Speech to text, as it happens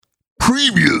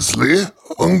Previously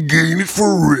on Gain It for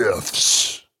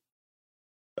Riffs.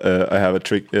 I have a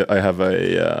trick. I have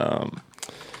a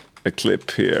clip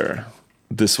here.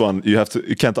 This one you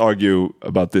can't argue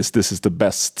about this. This is the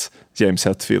best James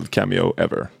Hetfield cameo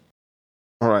ever.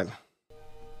 All right.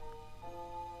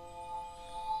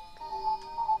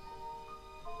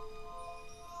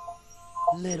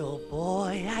 Little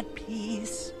boy at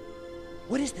peace.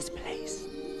 What is this place?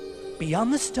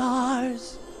 Beyond the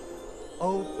stars.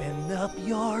 Open up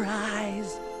your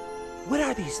eyes. What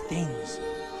are these things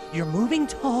you're moving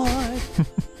toward?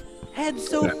 Head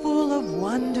so full of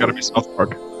wonder. Gotta be South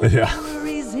Park. Yeah.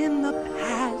 Memories in the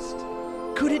past.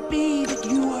 Could it be that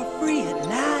you are free at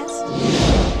last?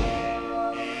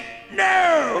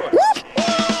 No!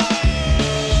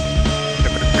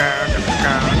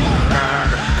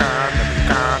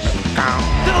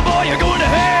 Little boy, you're going to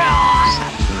hell!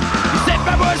 You said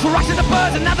bad words for rocks in the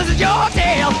buzz, and now this is your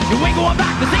tale. You ain't going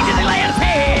back, the things they lay in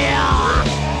hell.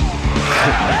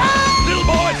 Little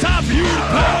boy, it's time for you to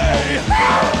pay.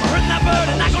 Hurting that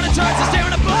bird and not going to church and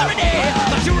staring at books every day.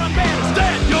 Thought you were unbanned,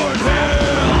 instead you're in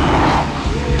hell.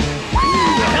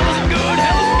 Hell isn't good,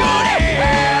 hell isn't good,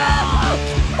 hell.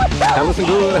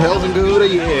 Hell's and good,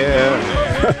 yeah.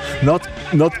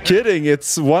 Not kidding.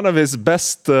 It's one of his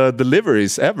best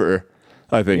deliveries ever,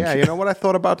 I think. Yeah, you know what I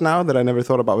thought about now that I never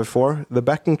thought about before? The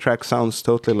backing track sounds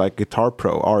totally like Guitar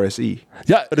Pro RSE.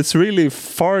 Yeah, but it's really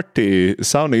farty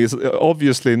sounding. It's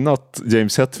obviously not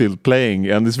James Hetfield playing,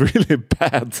 and it's really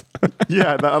bad.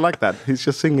 Yeah, I like that. He's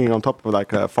just singing on top of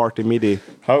like a farty MIDI.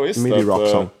 How is MIDI that, rock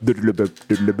song?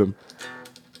 Doodle-bum.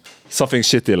 Something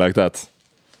shitty like that.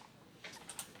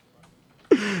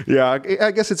 Yeah,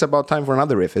 I guess it's about time for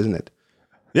another riff, isn't it?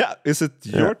 Yeah, is it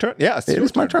your turn? Yeah, It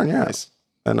is my turn, yeah. Nice.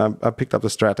 And I picked up the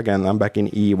Strat again. I'm back in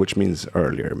E, which means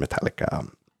earlier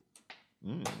Metallica.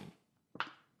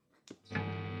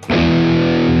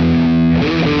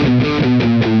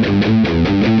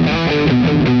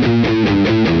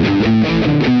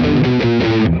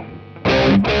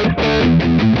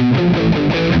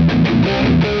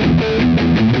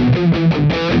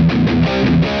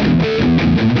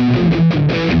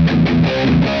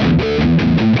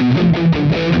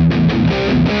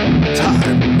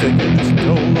 Time taking its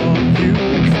toll on you.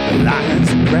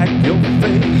 Lions crack your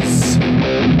face.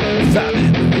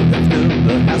 Silent after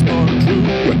the has gone true.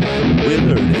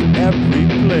 Withered in every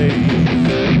place.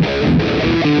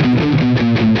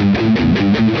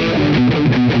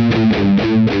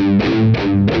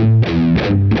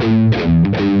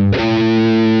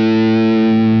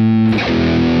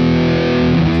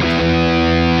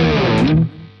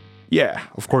 Yeah,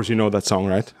 of course you know that song,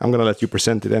 right? I'm gonna let you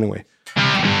present it anyway.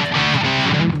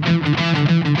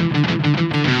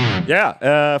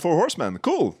 Yeah, Four Horsemen.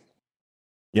 Cool.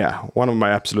 Yeah, one of my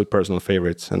absolute personal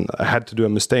favorites, and I had to do a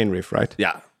Mustaine riff, right?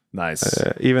 Yeah, nice.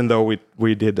 Even though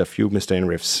we did a few Mustaine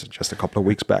riffs just a couple of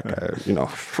weeks back, you know,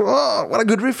 oh, what a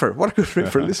good riffer! What a good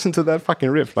riffer! Listen to that fucking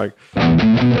riff, like.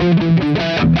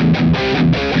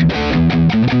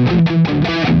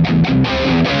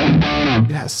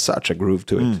 It has such a groove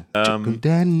to it.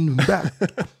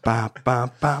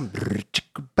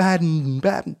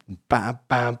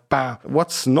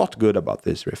 What's not good about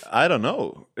this riff? I don't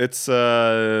know. It's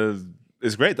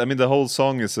great. I mean, the whole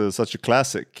song is such a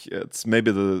classic. It's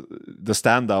maybe the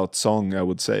standout song, I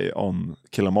would say, on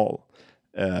Kill 'Em All.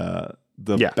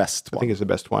 The best one. I think it's the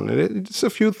best one. It's a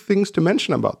few things to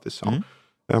mention about this song.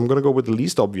 I'm going to go with the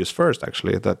least obvious first,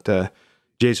 actually, that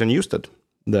Jason Newsted,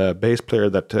 the bass player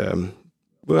that,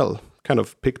 kind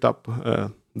of picked up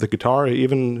the guitar,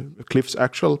 even Cliff's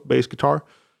actual bass guitar,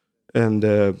 and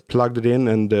plugged it in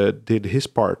and did his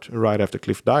part right after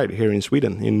Cliff died here in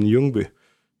Sweden, in Ljungby,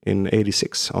 in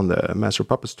 '86 on the Master of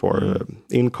Puppets tour.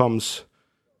 In comes,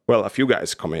 a few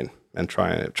guys come in and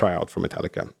try out for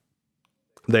Metallica.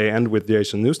 They end with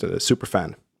Jason Newsted, a super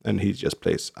fan, and he just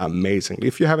plays amazingly.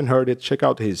 If you haven't heard it, check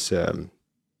out his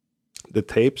the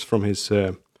tapes from his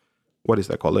what is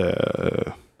that called?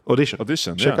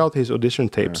 Audition. Check out his audition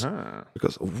tapes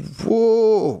because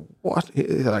whoa, what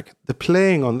like the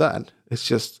playing on that is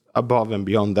just above and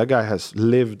beyond. That guy has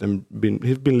lived and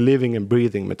he's been living and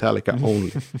breathing Metallica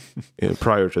only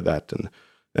prior to that.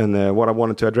 And what I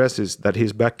wanted to address is that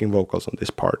his backing vocals on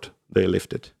this part, they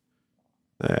lifted.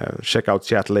 Check out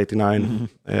Seattle '89.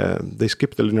 They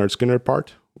skipped the Lynyrd Skynyrd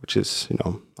part, which is,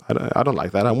 I don't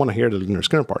like that. I want to hear the Lynyrd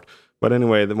Skynyrd part. But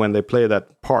anyway, when they play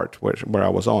that part where I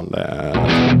was on,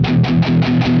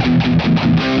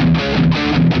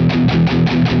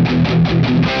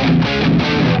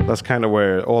 that's kind of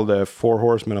where all the Four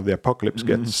Horsemen of the Apocalypse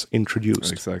gets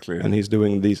introduced. Exactly. And he's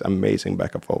doing these amazing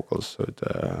backup vocals. So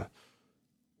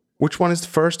which one is the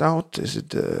first out? Is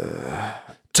it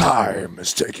Time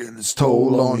is taking its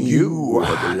toll on you.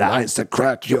 The lines that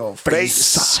crack your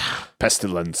face.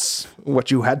 Pestilence.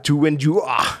 what you had to endure,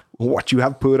 what you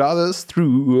have put others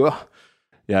through?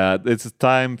 Yeah, it's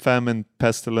time, famine,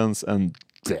 pestilence, and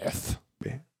death.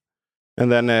 And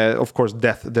then, of course,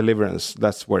 death, deliverance.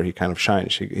 That's where he kind of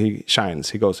shines. He shines.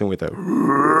 He goes in with a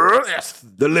yes,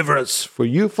 deliverance for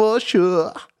you for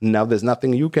sure. Now there's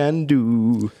nothing you can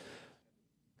do.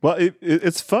 Well,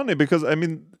 it's funny because I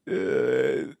mean,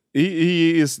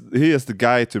 he is the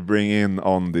guy to bring in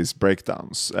on these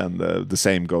breakdowns, and the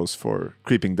same goes for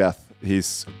Creeping Death.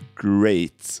 He's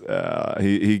great.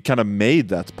 He kind of made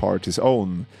that part his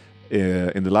own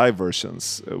in the live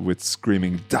versions with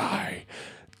screaming "Die,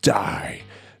 die,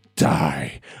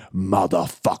 die,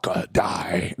 motherfucker,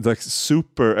 die!" Like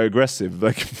super aggressive,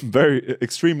 like very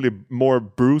extremely more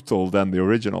brutal than the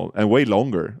original, and way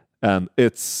longer. And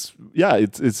it's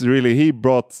really, he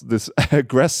brought this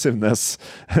aggressiveness,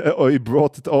 or he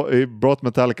brought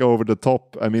Metallica over the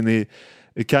top. I mean,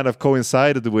 it kind of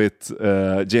coincided with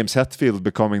James Hetfield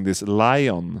becoming this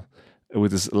lion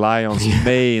with his lion's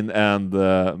mane and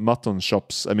mutton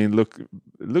chops. I mean, it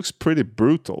looks pretty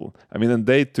brutal. I mean, and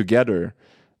they together,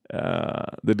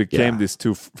 they became these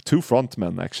two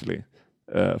frontmen actually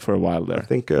for a while there. I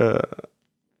think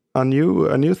a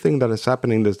new thing that is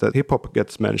happening is that hip hop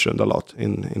gets mentioned a lot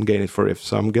in Gain It for Riff.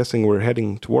 So I'm guessing we're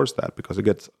heading towards that because it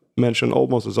gets mentioned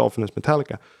almost as often as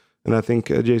Metallica. And I think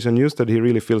Jason Newsted, he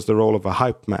really feels the role of a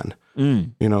hype man.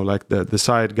 You know, like the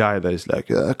side guy that is like,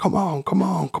 come on.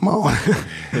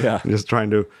 Yeah. Just trying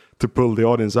to pull the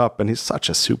audience up. And he's such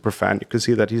a super fan. You can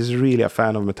see that he's really a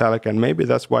fan of Metallica. And maybe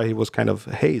that's why he was kind of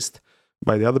hazed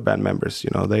by the other band members. You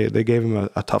know, they gave him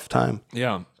a tough time.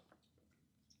 Yeah.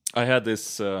 I had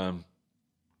this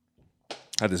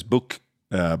book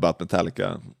about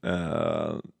Metallica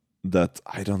that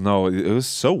I don't know. It was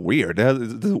so weird. They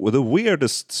had the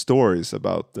weirdest stories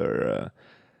about their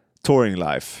touring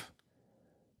life.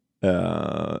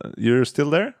 You're still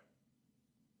there?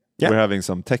 Yeah. We're having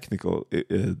some technical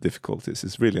difficulties.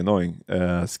 It's really annoying.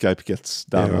 Skype gets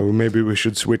down. Yeah, maybe we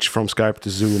should switch from Skype to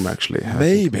Zoom, actually.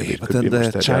 Maybe, but then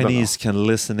the Chinese can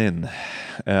listen in.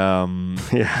 Yeah,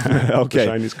 okay. The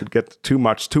Chinese could get too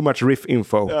much riff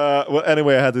info. Well,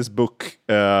 anyway, I had this book,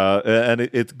 and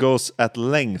it goes at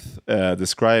length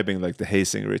describing like the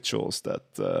hazing rituals that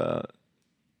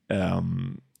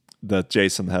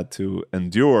Jason had to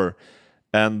endure.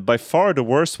 And by far the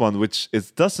worst one, which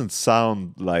it doesn't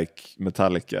sound like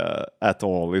Metallica at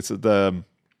all. It's the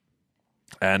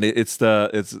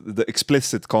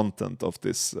explicit content of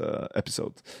this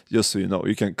episode. Just so you know,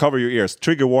 you can cover your ears.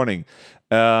 Trigger warning.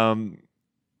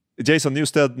 Jason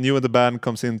Newsted, new in the band,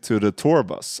 comes into the tour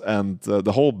bus, and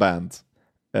the whole band,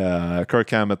 Kirk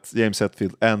Hammett, James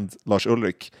Hetfield, and Lars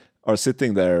Ulrich, are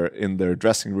sitting there in their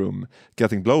dressing room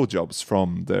getting blowjobs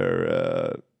from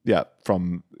their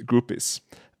from groupies.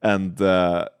 And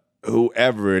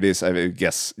whoever it is, I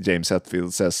guess James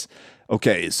Hetfield says,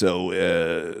 "Okay, so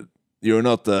you're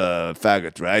not a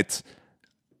faggot, right?"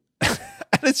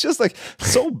 And it's just like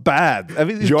so bad. I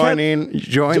mean, join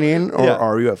in, or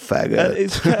are you a faggot?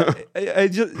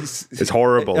 It's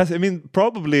horrible. I mean,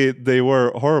 probably they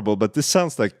were horrible, but this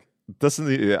sounds like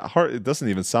it doesn't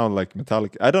even sound like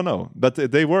Metallica. I don't know, but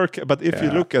they work. But if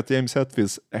you look at James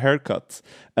Hetfield's haircut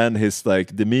and his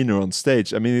like demeanor on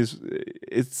stage, I mean,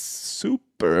 it's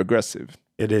super aggressive.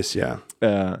 It is, yeah.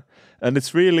 And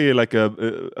it's really like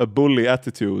a bully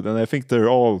attitude, and I think they're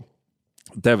all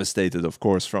devastated, of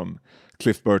course, from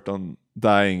Cliff Burton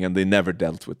dying, and they never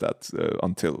dealt with that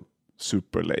until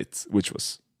super late, which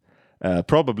was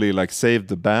probably like saved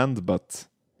the band, but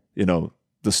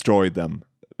destroyed them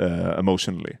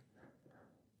emotionally.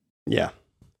 Yeah,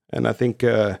 and I think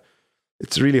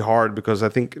it's really hard because I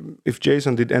think if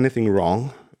Jason did anything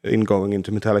wrong in going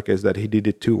into Metallica, is that he did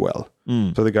it too well.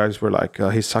 So the guys were like,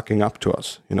 he's sucking up to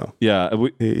us, Yeah,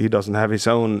 he doesn't have his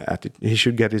own attitude. He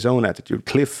should get his own attitude.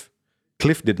 Cliff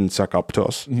didn't suck up to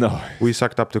us. No, we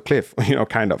sucked up to Cliff,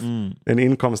 kind of. And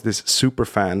in comes this super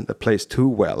fan that plays too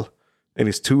well and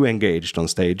is too engaged on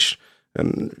stage,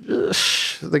 and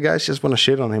the guys just want to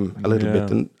shit on him a little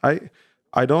bit. And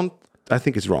I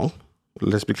think it's wrong.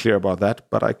 Let's be clear about that.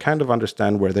 But I kind of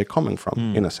understand where they're coming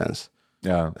from in a sense.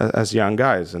 Yeah, as young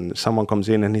guys, and someone comes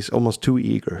in and he's almost too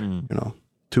eager,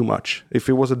 too much. If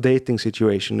it was a dating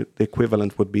situation, the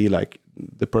equivalent would be like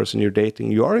the person you're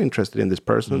dating, you are interested in this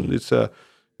person. It's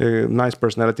nice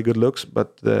personality, good looks,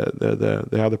 but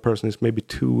the other person is maybe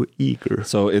too eager.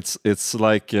 So it's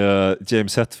like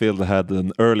James Hetfield had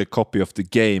an early copy of The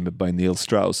Game by Neil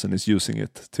Strauss and is using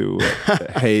it to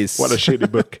haze. What a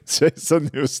shitty book. Jason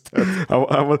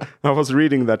Newsted. I was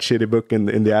reading that shitty book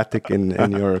in the attic in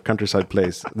your countryside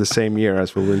place the same year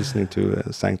as we were listening to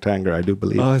Sankt Anger, I do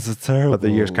believe. Oh, it's a terrible. But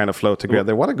the years kind of flow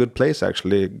together. What a good place,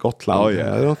 actually, Gotland. Oh,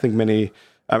 yeah. I don't think many.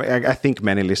 I think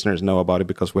many listeners know about it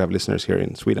because we have listeners here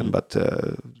in Sweden. But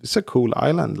it's a cool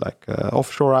island, like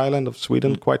offshore island of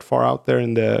Sweden, quite far out there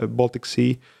in the Baltic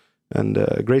Sea, and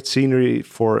great scenery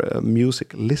for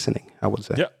music listening, I would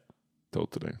say. Yeah,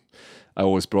 totally. I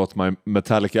always brought my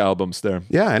Metallica albums there.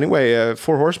 Yeah. Anyway,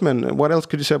 Four Horsemen. What else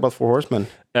could you say about Four Horsemen?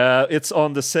 It's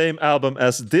on the same album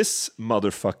as this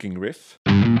motherfucking riff.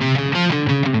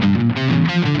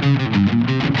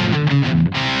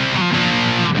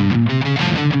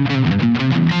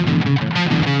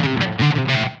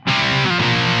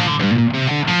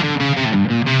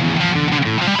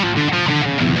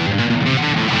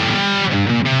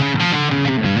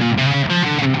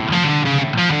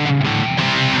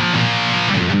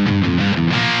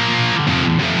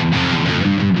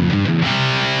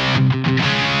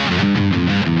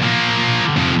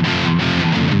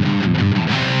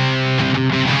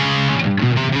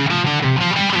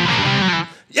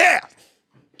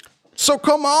 So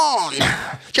come on,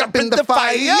 jump in the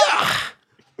fire.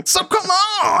 So come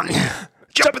on,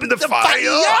 jump in the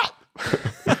fire.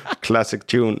 Classic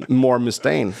tune, more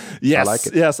Mustaine. Yes, I like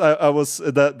it. yes. I was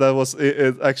that was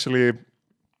it actually.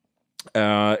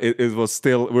 It was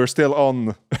still we're still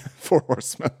on Four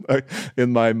Horsemen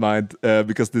in my mind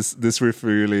because this riff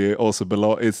really also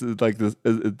it's like this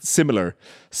similar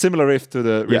riff to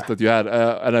the riff that you had,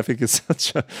 and I think it's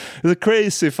it's a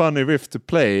crazy funny riff to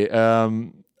play.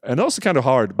 And also kind of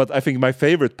hard, but I think my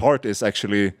favorite part is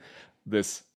actually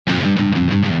this.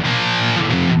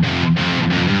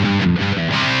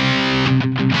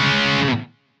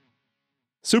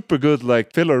 Super good,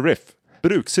 like filler riff.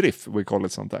 Bruksriff, we call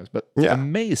it sometimes, but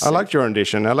amazing. I liked your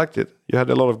rendition. I liked it. You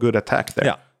had a lot of good attack there.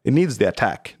 Yeah. It needs the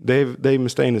attack. Dave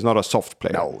Mustaine is not a soft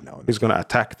player. No. He's going to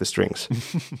attack the strings.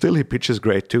 Still, he pitches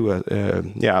great too.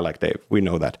 I like Dave. We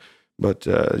know that. But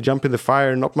Jump in the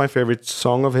Fire, not my favorite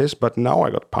song of his, but now I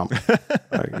got pumped.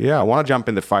 I want to jump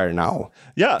in the fire now.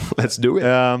 Yeah. Let's do it.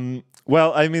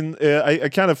 Well, I mean, I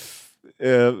kind of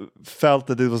felt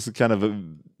that it was kind of a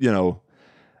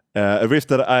riff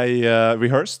that I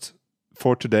rehearsed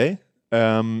for today.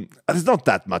 There's not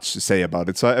that much to say about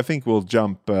it, so I think we'll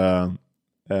jump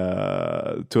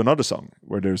to another song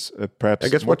where there's perhaps. I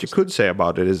guess what you could say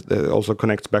about it is also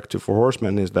connects back to Four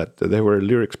Horsemen is that they were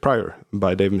lyrics prior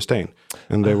by Dave Mustaine,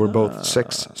 and they were both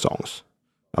sex songs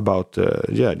about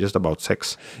just about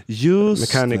sex.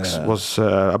 Mechanics was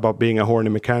about being a horny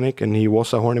mechanic, and he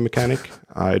was a horny mechanic.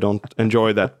 I don't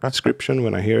enjoy that description.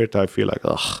 When I hear it, I feel like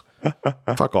ugh,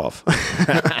 fuck off.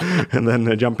 And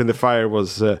then Jump in the Fire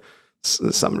was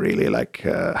some really like.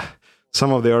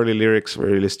 Some of the early lyrics were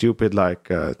really stupid, like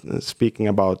speaking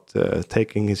about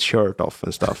taking his shirt off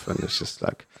and stuff, and it's just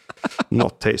like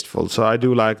not tasteful. So I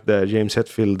do like the James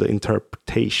Hetfield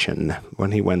interpretation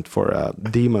when he went for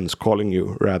demons calling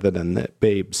you rather than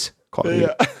babes calling you.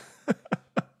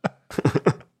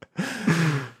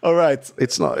 All right,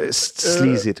 it's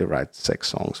sleazy to write sex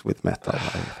songs with metal.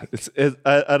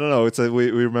 I don't know. We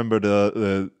remember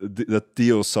the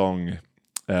Dio song.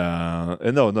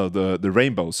 The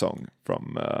Rainbow song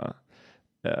from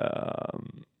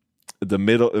the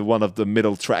middle, one of the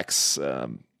middle tracks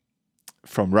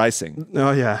from Rising.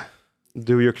 Oh yeah,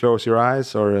 Do You Close Your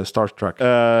Eyes or Starstruck?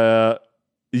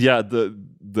 Yeah,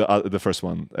 the first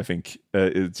one. I think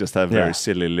it just have very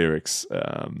silly lyrics.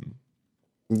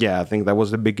 Yeah, I think that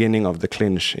was the beginning of the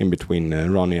clinch in between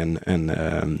Ronnie and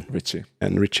Richie.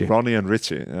 Ronnie and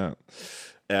Richie.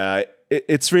 Yeah.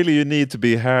 It's really, you need to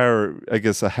be a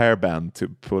hair band to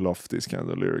pull off these kind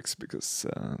of lyrics because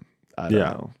I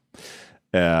don't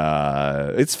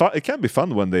know. It's fun. It can be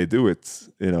fun when they do it.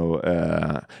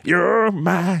 You're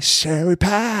my cherry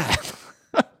pie.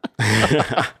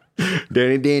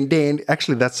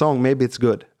 Actually, that song, maybe it's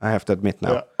good. I have to admit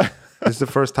now. Yeah. It's the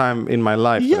first time in my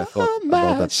life that I thought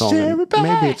about that song.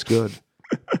 Maybe it's good.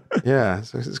 Yeah,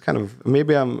 so it's kind of,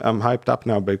 maybe I'm hyped up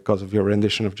now because of your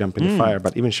rendition of Jump in the Fire,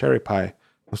 but even Cherry Pie,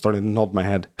 I'm starting to nod my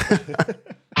head.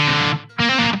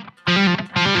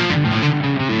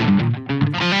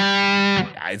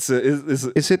 Is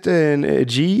it a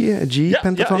G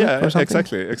pentatonic or something?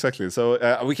 Exactly. So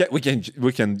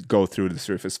we can go through this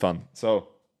riff. It's fun. So.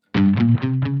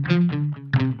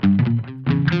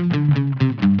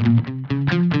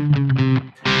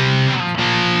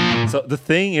 So the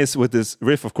thing is with this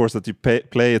riff, of course, that you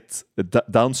play it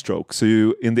downstroke. So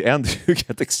you, in the end, you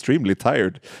get extremely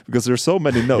tired because there's so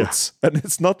many notes, and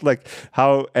it's not like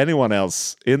how anyone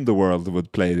else in the world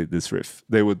would play this riff.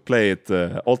 They would play it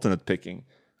alternate picking.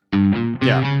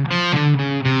 Yeah.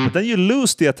 But then you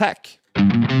lose the attack.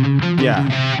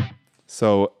 Yeah.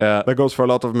 So that goes for a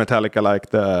lot of Metallica, like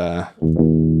the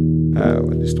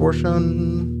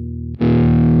distortion.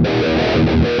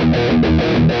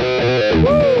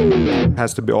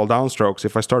 Has to be all downstrokes.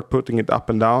 If I start putting it up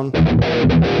and down,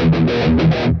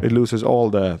 it loses all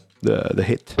the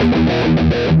hit.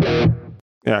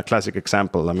 Yeah, classic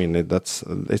example. I mean,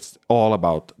 it's all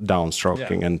about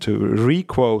downstroking. And to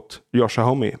re-quote Joshua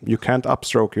Homme, you can't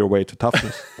upstroke your way to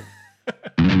toughness.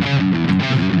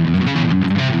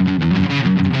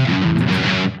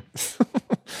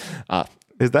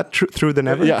 Is that through the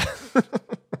never? Yeah.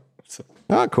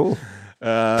 Cool.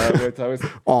 Wait, how is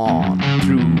it? On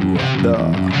through the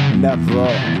never,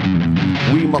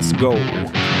 we must go.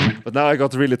 But now I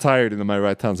got really tired in my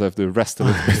right hand, so I have to rest a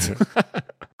little bit.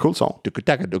 Cool song. It's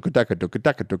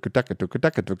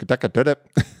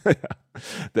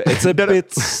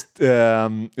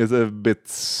a bit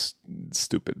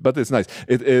stupid, but it's nice.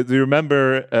 Do you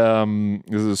remember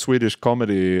there's a Swedish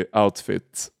comedy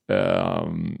outfit,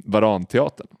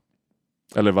 Varanteatern?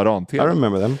 Eller Varanteatern. I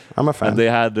remember them. I'm a fan. And they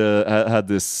had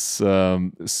this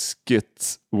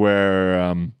skit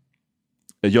where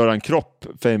Göran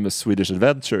Kropp, famous Swedish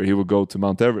adventurer, he would go to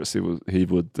Mount Everest. He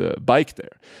would bike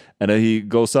there, and then he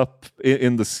goes up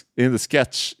in the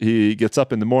sketch. He gets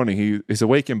up in the morning. He's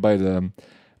awakened by the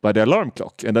alarm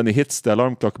clock, and then he hits the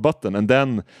alarm clock button, and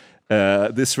then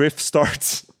this riff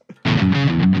starts.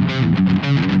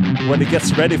 When he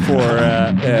gets ready for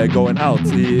going out,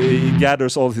 he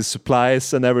gathers all his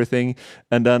supplies and everything,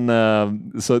 and then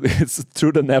so it's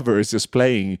Through the Never is just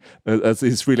playing as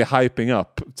he's really hyping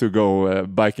up to go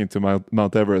biking to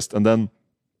Mount Everest, and then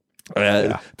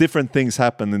different things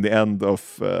happen in the end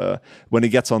of when he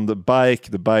gets on the bike.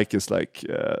 The bike is like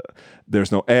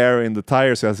there's no air in the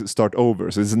tires, so he has to start over.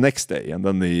 So it's the next day, and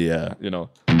then the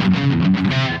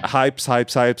hypes,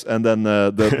 and then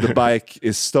the bike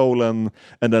is stolen,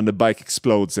 and then the bike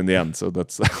explodes in the end. So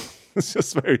that's it's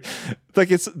just very like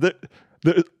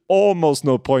there's almost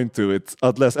no point to it,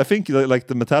 unless I think like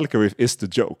the Metallica riff is the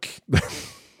joke.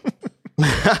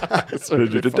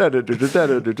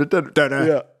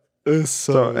 Yeah.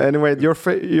 So anyway, your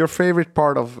favorite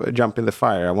part of Jump in the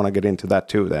Fire, I want to get into that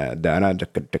too.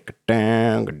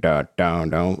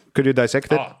 Could you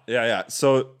dissect it? Yeah.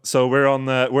 So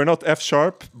we're not F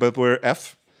sharp, but we're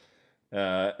F.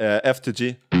 F to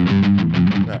G.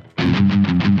 Yeah.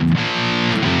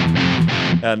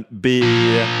 And B,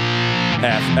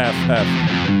 F.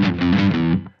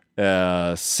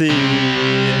 C,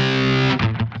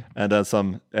 and then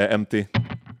some empty.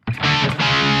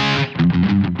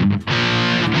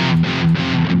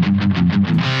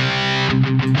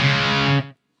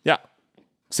 Yeah,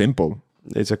 simple.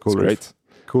 It's a cool riff. Great.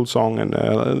 Cool song, and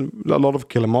a lot of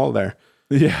Kill 'Em All there.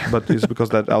 Yeah, but it's because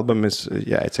that album is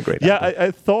it's a great album.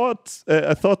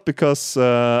 I thought because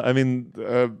I mean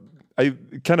I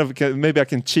kind of maybe I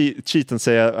can cheat and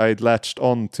say I'd latched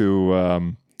on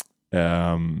to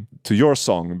your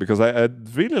song, because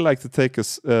I'd really like to take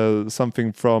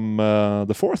something from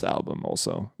the fourth album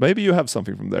also. Maybe you have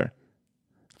something from there,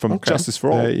 from Justice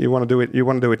for All. You want to do it? You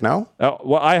want to do it now?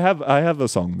 Well, I have a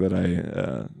song that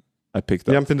I picked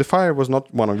up. Jump in the Fire was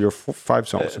not one of your 5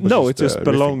 songs. No, it just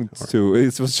belonged to.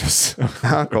 It was just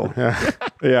cool. Yeah,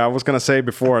 yeah. I was gonna say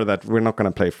before that we're not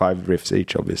gonna play 5 riffs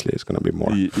each. Obviously, it's gonna be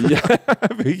more. Yeah,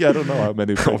 I don't know how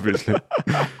many. Obviously.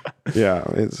 Yeah.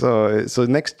 So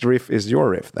next riff is your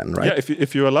riff then, right? Yeah,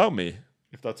 if you allow me,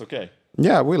 if that's okay.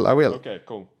 Yeah, I will. Okay,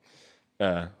 cool.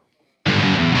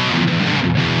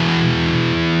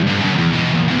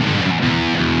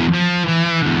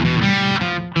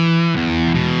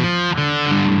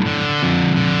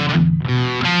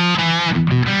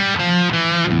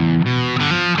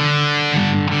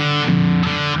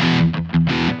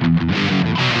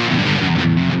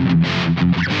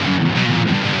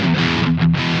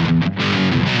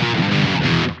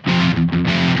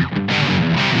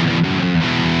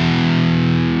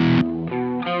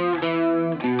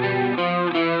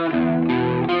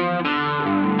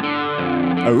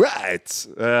 All right.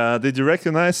 Did you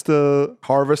recognize the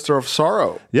Harvester of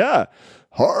Sorrow? Yeah.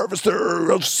 Harvester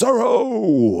of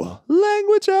Sorrow,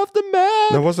 Language of the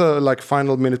Man. There was a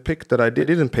final minute pick that I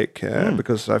didn't pick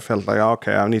because I felt like,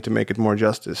 okay, I need to make it more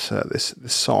justice, this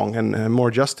song, and more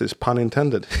justice, pun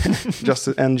intended,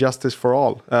 justice and justice for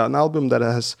all. An album that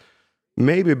has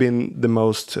maybe been the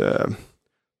most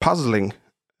puzzling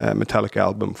Metallica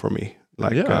album for me.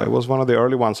 It was one of the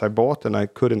early ones I bought, and I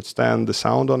couldn't stand the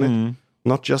sound on it.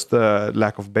 Not just the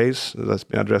lack of bass that's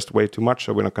been addressed way too much,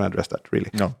 so we're not going to address that really.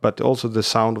 No. But also the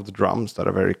sound of the drums that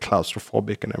are very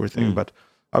claustrophobic and everything. But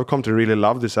I've come to really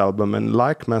love this album, and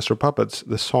like Master of Puppets,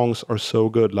 the songs are so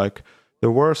good. Like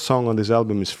the worst song on this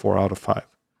album is 4 out of 5.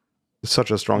 It's such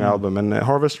a strong album, and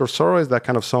Harvester of Sorrow is that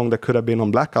kind of song that could have been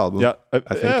on Black Album. Yeah, I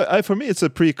think. For me, it's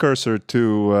a precursor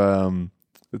to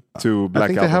Black I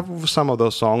think Album. they have some of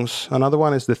those songs. Another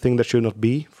one is The Thing That Should Not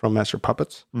Be from Master of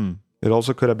Puppets. It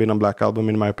also could have been on Black Album,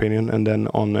 in my opinion. And then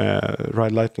on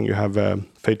Ride Lightning, you have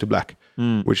Fade to Black,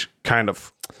 which kind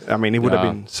of, I mean, it would have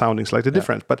been sounding slightly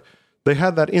different, but they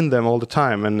had that in them all the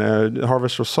time. And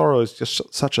Harvester of Sorrow is just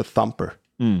such a thumper,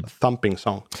 a thumping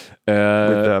song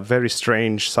with a very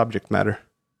strange subject matter.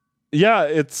 Yeah,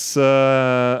 it's,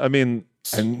 I mean,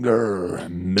 Anger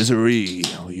and misery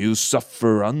you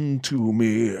suffer unto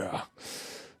me.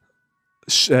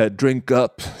 Drink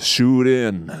up, shoot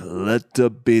in, let the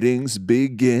beatings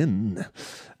begin.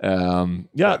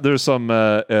 There's some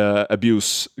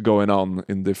abuse going on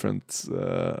in different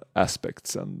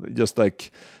aspects, and just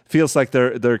like feels like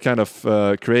they're kind of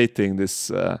creating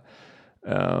this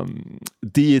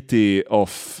deity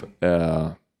of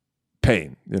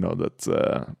pain,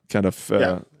 that kind of.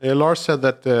 Lars said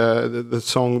that the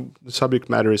song, the subject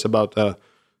matter is about a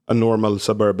normal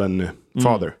suburban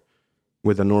father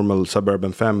with a normal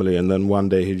suburban family, and then one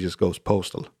day he just goes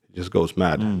postal. He just goes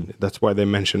mad. That's why they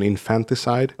mention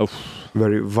infanticide.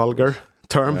 Very vulgar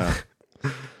term.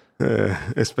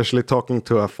 Especially talking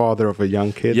to a father of a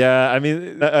young kid. Yeah, I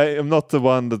mean, I am not the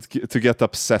one to get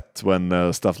upset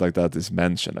when stuff like that is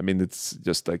mentioned. I mean, it's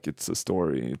just like it's a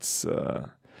story. It's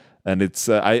and it's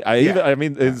I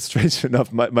mean, it's strange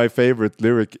enough. My favorite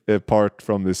lyric part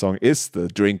from this song is the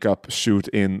 "drink up, shoot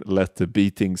in, let the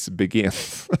beatings begin."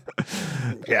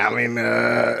 Yeah, I mean,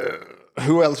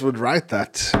 who else would write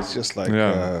that? It's just like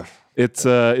it's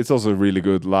also really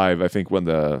good live. I think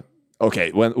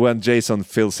when Jason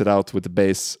fills it out with the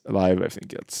bass live, I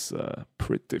think it's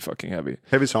pretty fucking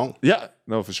heavy song. Yeah,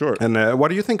 no, for sure. And what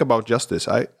do you think about Justice?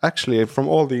 I actually, from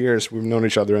all the years we've known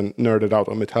each other and nerded out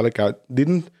on Metallica,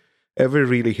 didn't ever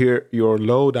really hear your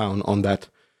lowdown on that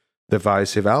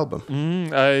divisive album.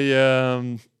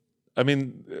 I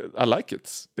mean, I like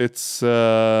it. It's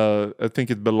I think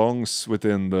it belongs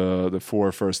within the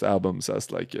 4 first albums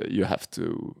as like you have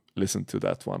to listen to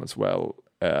that one as well.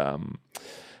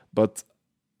 But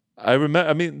I remember,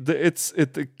 I mean, it's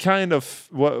kind of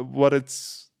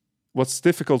what's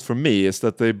difficult for me is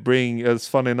that they bring. It's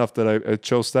funny enough that I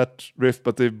chose that riff,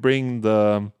 but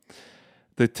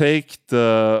they take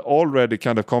the already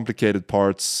kind of complicated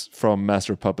parts from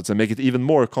Master of Puppets and make it even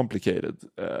more complicated,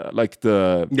 like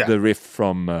the riff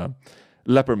from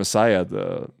Leper Messiah,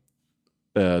 the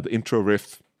intro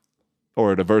riff.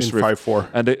 Or the verse riff, 5/4,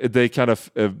 and they kind of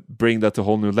bring that to a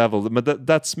whole new level. But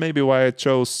that's maybe why I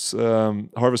chose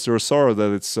Harvester of Sorrow.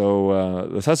 That it's so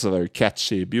that has a very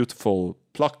catchy, beautiful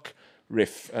pluck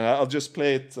riff. And I'll just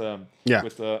play it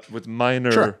with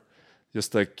minor,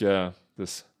 just like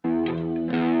this.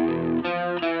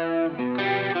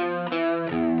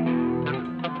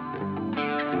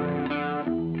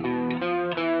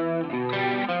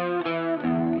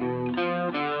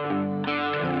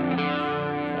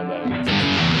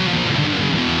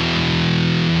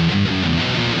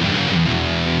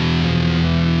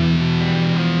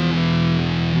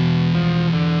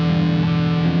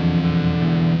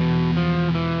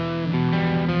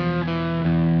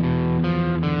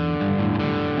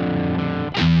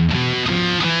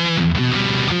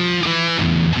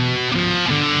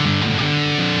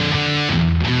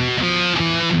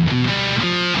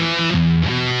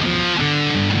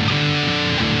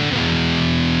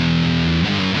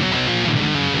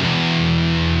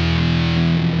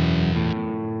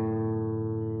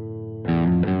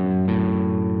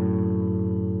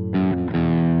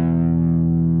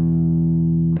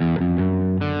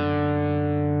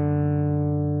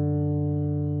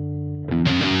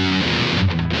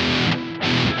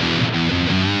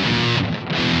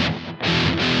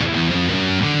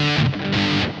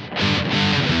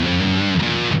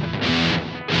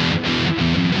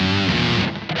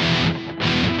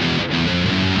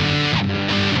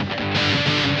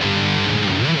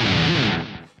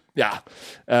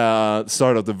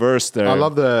 Start of the verse there. I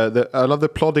love the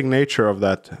plodding nature of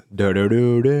that.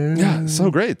 Yeah,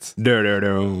 so great.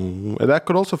 That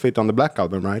could also fit on the Black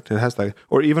Album, right? It has like,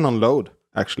 or even on Load,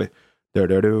 actually.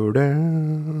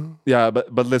 Yeah,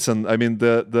 but listen, I mean,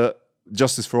 the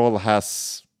Justice for All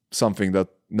has something that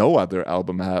no other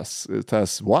album has. It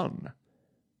has one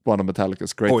of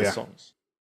Metallica's greatest songs.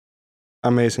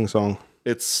 Amazing song.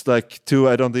 It's like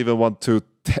I don't even want to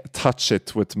touch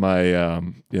it with my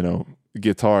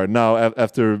guitar now.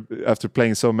 After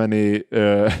playing so many,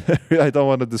 I don't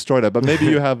want to destroy that. But maybe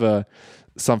you have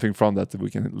something from that we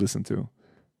can listen to.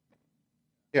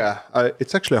 Yeah,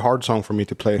 it's actually a hard song for me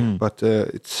to play, but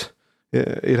it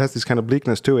has this kind of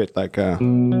bleakness to it, like.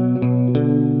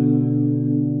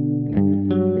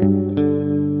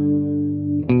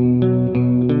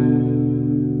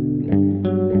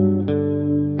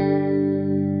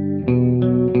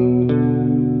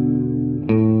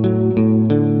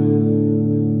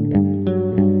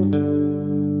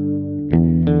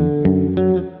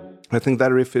 I think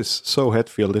that riff is so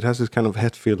Hetfield. It has this kind of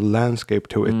Hetfield landscape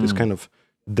to it, this kind of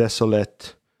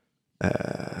desolate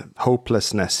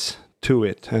hopelessness to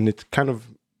it, and it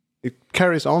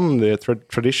carries on the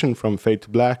tradition from Fade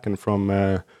to Black and from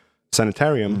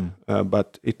Sanitarium,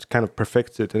 but it kind of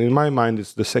perfects it. And in my mind,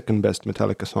 it's the second best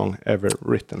Metallica song ever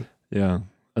written. Yeah,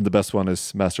 and the best one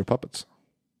is Master of Puppets.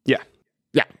 Yeah.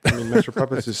 I mean, Master of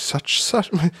Puppets is such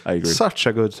I agree. such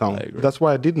a good song. I agree. That's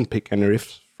why I didn't pick any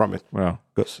riffs from it. Wow.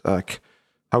 Because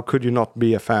how could you not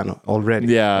be a fan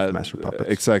already of Master of Puppets?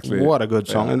 Exactly. What a good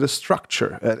song. And the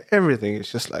structure and everything is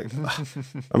just like...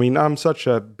 I mean, I'm such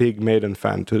a big Maiden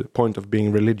fan to the point of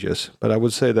being religious, but I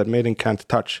would say that Maiden can't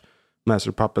touch Master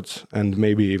of Puppets and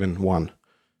maybe even one.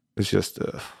 It's just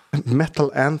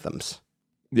metal anthems.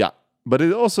 Yeah, but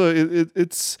it also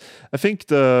it's I think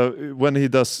when he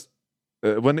does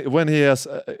when he is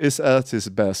at his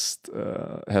best,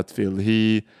 Hetfield,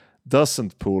 he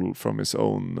doesn't pull from his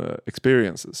own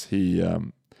experiences.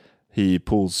 He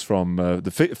pulls from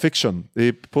the fiction.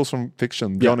 He pulls from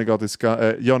fiction. Yeah. Johnny got his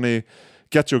gun. Johnny,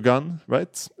 Get Your Gun,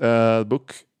 right?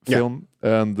 Book, film,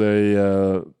 and they.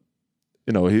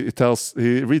 He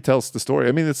retells the story.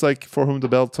 I mean, it's like For Whom the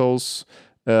Bell Tolls.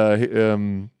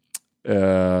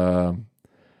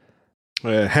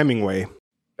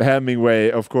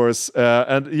 Hemingway, of course,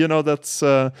 and that's.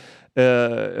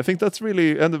 I think that's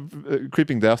really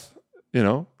Creeping Death.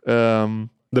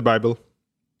 The Bible.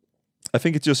 I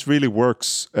think it just really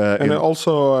works. And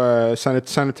also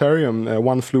Sanitarium,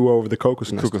 One Flew Over the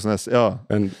Cuckoo's Nest. Cuckoo's Nest, yeah.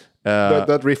 And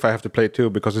that riff I have to play too,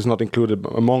 because it's not included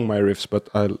among my riffs, but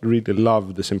I really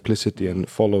love the simplicity and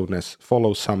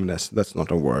followsomeness. That's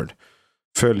not a word.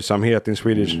 Följsamhet in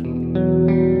Swedish.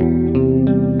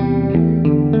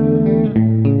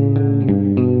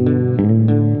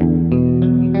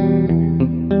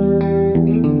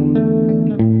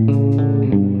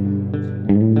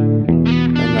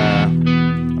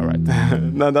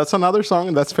 No, that's another song,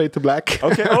 and that's Fade to Black.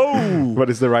 Okay. Oh, but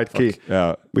it's the right key.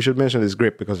 Yeah. We should mention this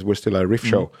grip because we're still a riff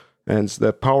show, and it's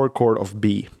the power chord of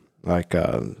B, like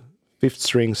 5th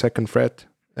string 2nd fret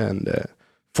and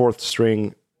 4th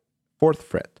string 4th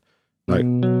fret. Like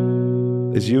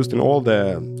it's used in all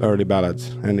the early ballads,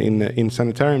 and in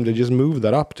Sanitarium they just move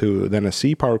that up to then a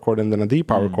C power chord and then a D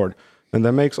power chord, and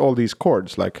that makes all these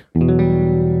chords like.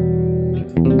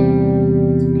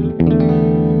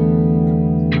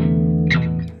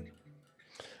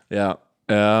 Yeah.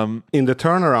 In the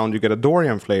turnaround, you get a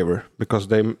Dorian flavor because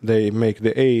they make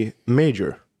the A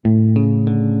major,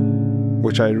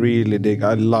 which I really dig.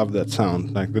 I love that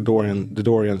sound, like the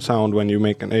Dorian sound when you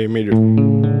make an A major.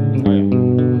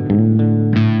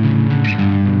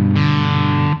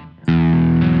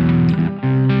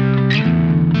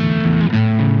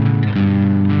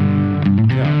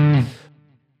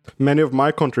 Many of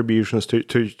my contributions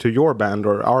to your band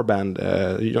or our band,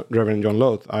 Reverend John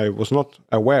Loth, I was not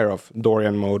aware of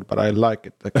Dorian mode, but I like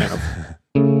it. The kind of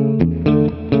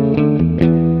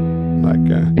like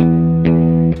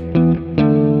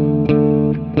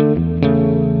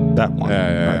that one.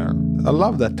 Yeah. I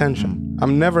love that tension.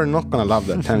 I'm never not gonna love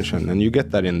that tension, and you get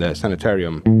that in the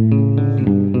Sanitarium.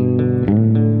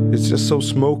 It's just so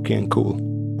smoky and cool.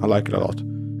 I like it a lot.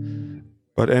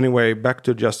 But anyway, back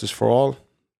to Justice for All.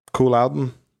 Cool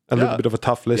album, a little bit of a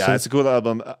tough listen. Yeah, it's a cool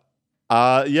album.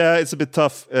 It's a bit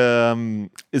tough.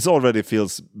 It already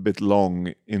feels a bit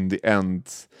long in the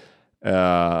end.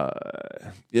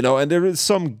 And there is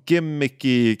some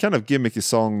gimmicky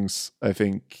songs, I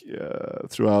think,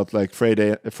 throughout, like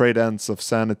Frayed Ends of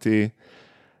Sanity.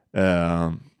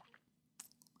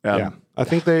 I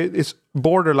think it's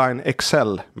borderline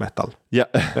Excel metal. Yeah.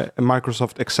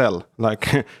 Microsoft Excel.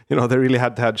 Like, they really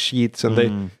had sheets,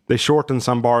 and they shortened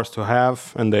some bars to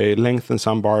half, and they lengthened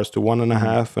some bars to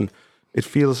 1.5, and it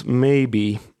feels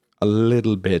maybe a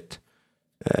little bit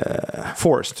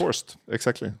forced. Forced,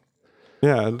 exactly.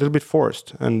 Yeah, a little bit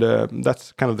forced. And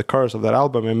that's kind of the curse of that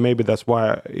album, and maybe that's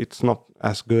why it's not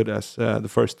as good as the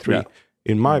first three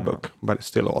in my book, but it's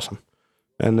still awesome.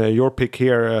 And your pick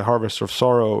here, Harvest of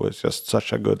Sorrow, is just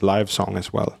such a good live song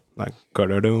as well. Like, you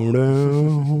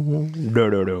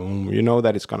know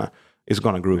that it's gonna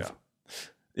groove.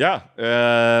 Yeah.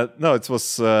 No, it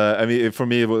was. I mean, for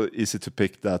me, it was easy to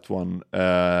pick that one.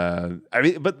 I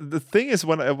mean, but the thing is,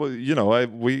 when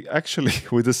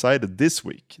we decided this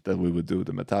week that we would do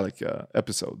the Metallica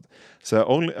episode. So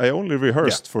I only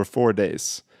rehearsed for 4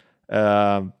 days.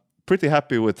 Pretty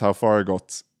happy with how far I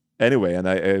got. Anyway, and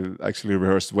I actually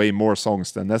rehearsed way more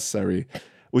songs than necessary,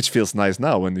 which feels nice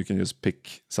now when you can just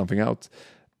pick something out.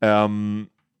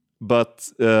 But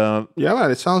yeah,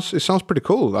 man, it sounds pretty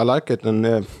cool. I like it.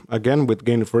 And again, with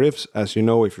Gain for Riffs, as you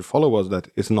know, if you follow us, that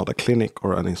it's not a clinic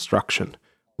or an instruction.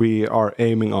 We are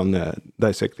aiming on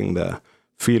dissecting the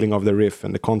feeling of the riff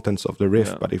and the contents of the riff.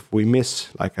 Yeah. But if we miss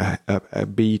like a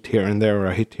beat here and there or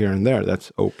a hit here and there,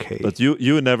 that's okay. But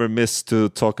you never miss to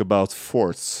talk about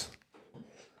fourths.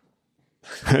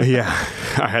 Yeah,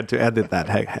 I had to edit that.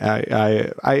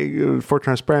 I for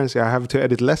transparency, I have to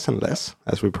edit less and less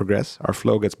as we progress. Our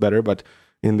flow gets better, but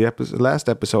in the last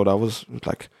episode, I was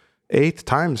like 8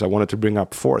 times I wanted to bring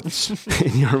up fourths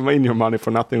in your Money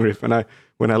for Nothing riff, and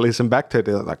when I listen back to it,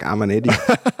 I was like, I'm an idiot.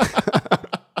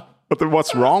 But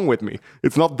what's wrong with me?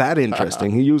 It's not that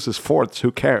interesting. He uses fourths.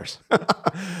 Who cares?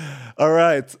 All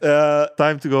right,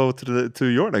 time to go to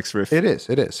your next riff. It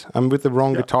is. I'm with the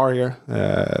wrong guitar here,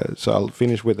 so I'll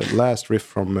finish with the last riff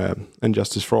from And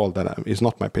Justice for All. That is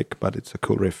not my pick, but it's a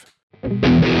cool riff.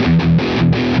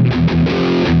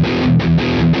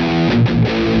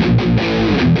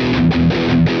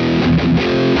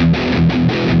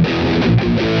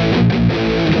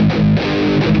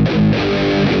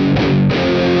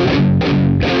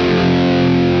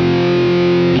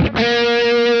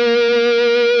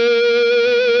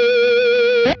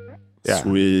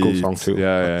 Sweet. Cool song too.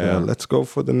 Yeah. Let's go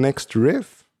for the next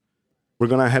riff. We're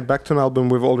gonna head back to an album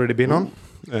we've already been on,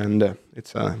 and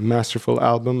it's a masterful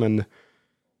album. And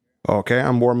okay,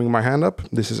 I'm warming my hand up.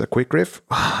 This is a quick riff.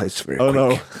 It's very quick.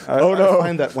 No! I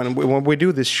find that when we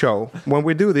do this show,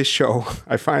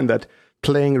 I find that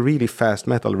playing really fast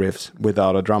metal riffs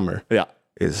without a drummer,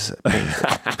 is painful.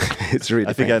 It's really.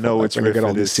 I think painful. I know which when riff you get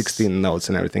all it these is. 16 notes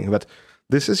and everything, but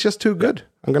this is just too good.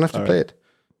 I'm gonna have to play it.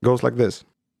 Goes like this.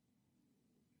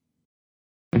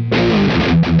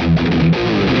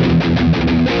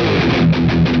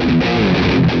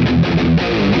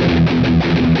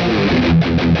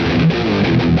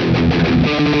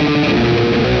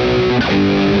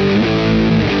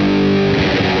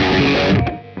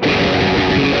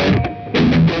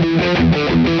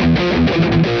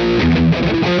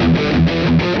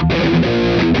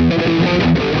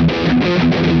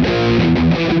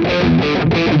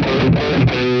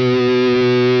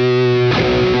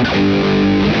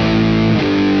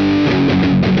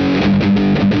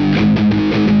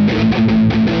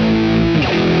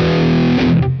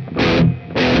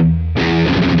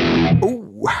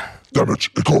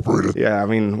 Damage Incorporated. Yeah, I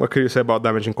mean, what could you say about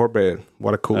Damage Incorporated?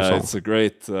 What a cool song. It's a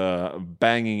great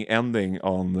banging ending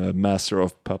on Master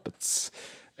of Puppets.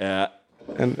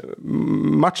 And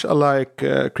much alike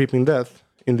Creeping Death,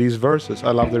 in these verses,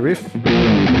 I love the riff.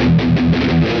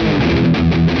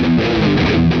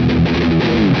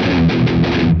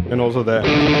 And also the...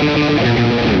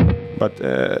 But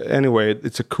anyway,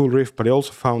 it's a cool riff, but I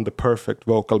also found the perfect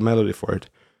vocal melody for it.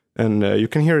 And you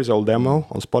can hear his old demo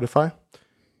on Spotify,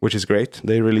 which is great.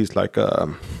 They released like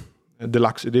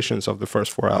deluxe editions of the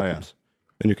first 4 albums.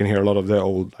 And you can hear a lot of the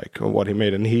old, like what he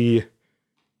made. And he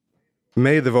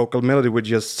made the vocal melody with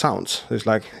just sounds. It's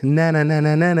like na na na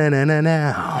na na na na na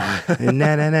now,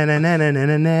 na na na na na na na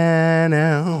na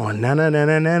now, na na na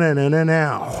na na na na na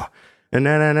now, na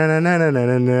na na na na na na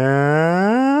na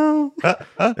now.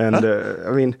 And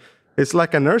I mean, it's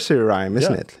like a nursery rhyme,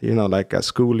 isn't it? You know, like a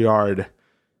schoolyard.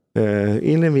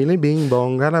 In the Willy Bing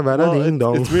Bong, ding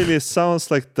dong. It really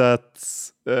sounds like that.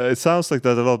 It sounds like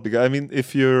that a lot. Because I mean,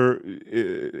 if he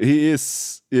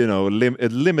is, a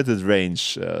limited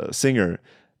range singer,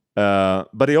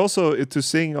 but he also to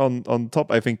sing on top.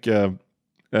 I think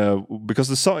because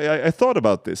the song, I thought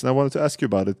about this and I wanted to ask you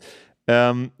about it.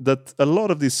 That a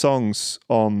lot of these songs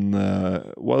on,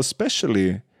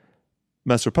 especially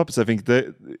Master of Puppets, I think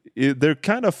they're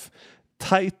kind of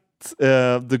tight.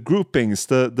 The groupings,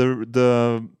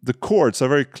 the chords are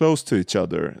very close to each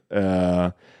other.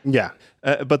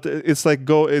 But it's like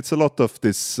it's a lot of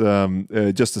this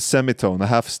just a semitone, a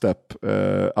half step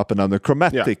up and down,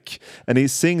 chromatic, and he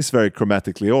sings very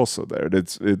chromatically also there.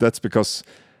 That's because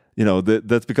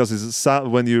that's because his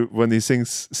sound when he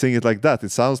sing it like that, it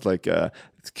sounds like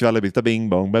Kvallebita bing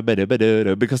bong,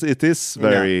 because it is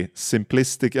very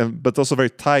simplistic but also very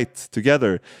tight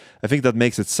together. I think that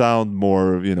makes it sound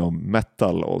more,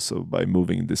 metal also by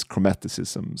moving these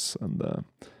chromaticisms and.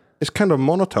 It's kind of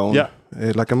monotone,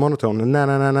 like a monotone. Na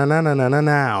na na na na na na na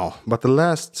now, but the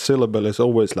last syllable is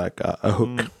always like a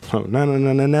hook. So na na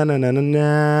na na na na na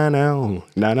na now,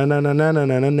 na na na na na na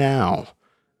na na now,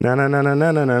 na na na na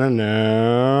na na na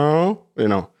now.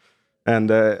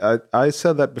 And I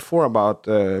said that before about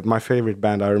my favorite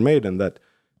band Iron Maiden, that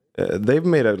they've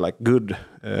made a like good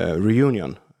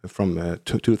reunion from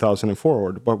 2000 and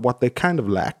forward. But what they kind of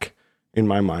lack, in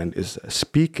my mind, is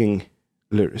speaking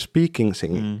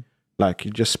singing. Like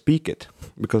you just speak it,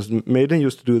 because Maiden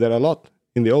used to do that a lot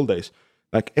in the old days.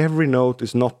 Like every note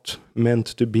is not meant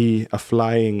to be a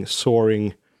flying,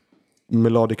 soaring,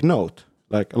 melodic note.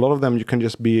 Like a lot of them, you can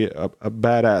just be a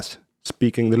badass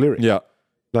speaking the lyrics. Yeah.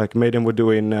 Like Maiden would do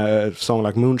in a song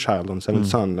like Moonchild on Seventh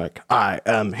Son, like I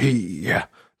am he,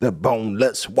 the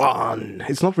boneless one.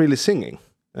 It's not really singing,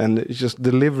 and it's just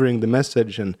delivering the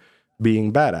message and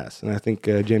being badass. And I think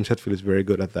James Hetfield is very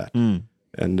good at that.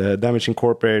 And Damage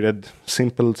Incorporated,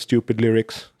 simple, stupid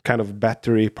lyrics, kind of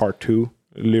Battery Part 2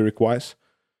 lyric-wise.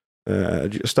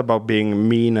 Just about being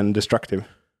mean and destructive.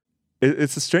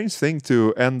 It's a strange thing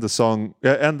to end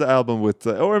the album with,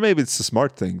 or maybe it's a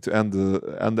smart thing to end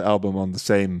the album on the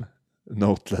same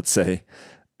note, let's say.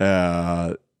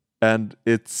 And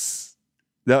it's,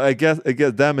 I guess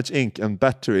Damage Inc. and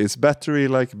Battery. Is Battery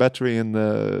like battery in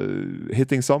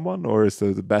hitting someone, or is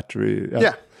the battery?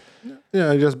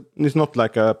 Yeah, it's not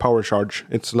like a power charge.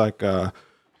 It's like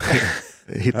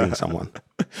hitting someone.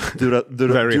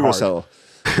 Very hard.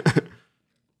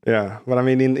 Yeah, but I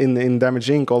mean, in Damage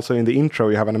Inc., also in the intro,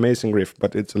 you have an amazing riff,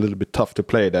 but it's a little bit tough to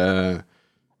play.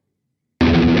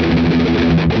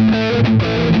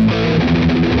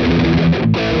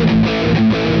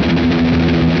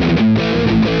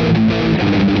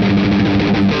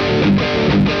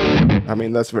 I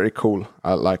mean, that's very cool.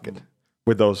 I like it.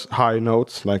 With those high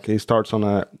notes, like he starts on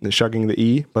shugging the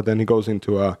E, but then he goes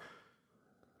into a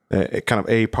kind of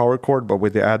A power chord, but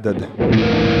with the added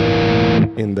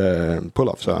in the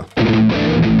pull-off,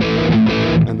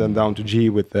 and then down to G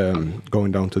with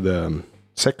going down to the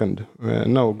second,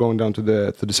 going down to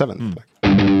the seventh,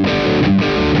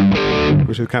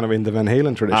 which is kind of in the Van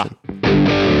Halen tradition.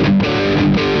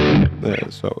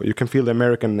 So you can feel the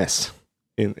Americanness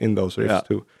in those riffs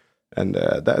too. And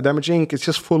Damage Inc. is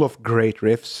just full of great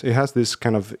riffs. It has this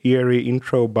kind of eerie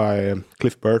intro by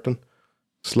Cliff Burton,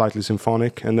 slightly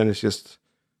symphonic, and then it's just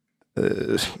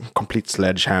complete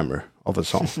sledgehammer of a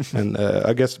song. And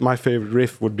I guess my favorite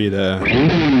riff would be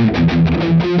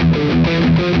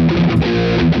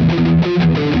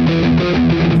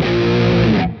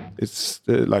it's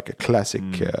like a classic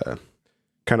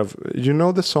kind of... You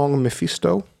know the song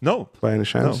Mephisto? No. By any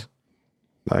chance? No.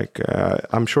 Like,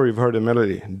 I'm sure you've heard the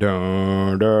melody.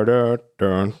 Dun, dun, dun,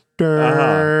 dun,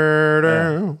 dun,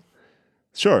 dun.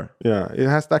 Sure. Yeah, it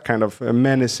has that kind of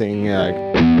menacing...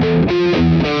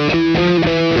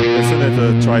 Isn't it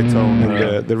a tritone?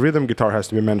 And the rhythm guitar has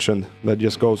to be mentioned. That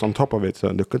just goes on top of it. So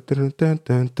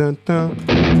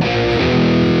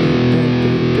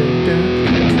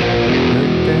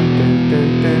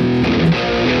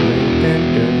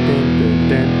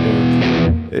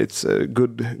it's a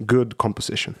good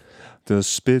composition. To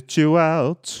spit you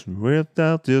out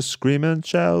without your scream and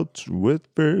shout, with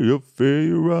fear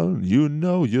you run, you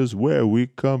know just where we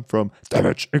come from.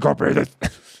 Damage Incorporated.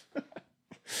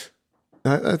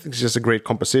 I think it's just a great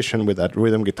composition with that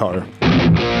rhythm guitar.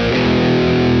 And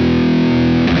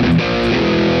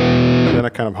then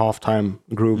a kind of halftime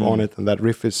groove on it, and that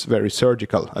riff is very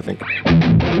surgical, I think.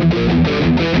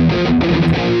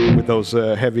 With those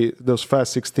those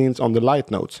fast 16ths on the light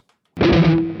notes.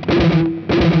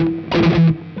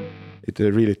 It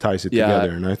really ties it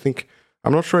together, and I think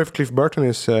I'm not sure if Cliff Burton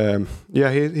is.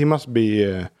 He must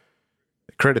be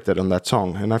credited on that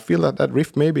song, and I feel that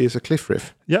riff maybe is a Cliff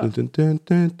riff. Yeah, but I'm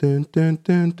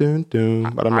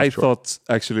not sure. Thought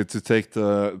actually to take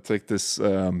this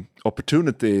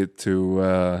opportunity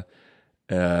to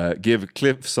give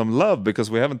Cliff some love, because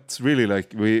we haven't really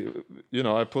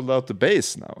I pulled out the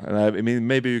bass now, and I mean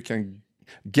maybe you can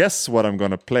guess what I'm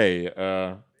gonna play.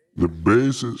 The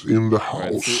bass is in the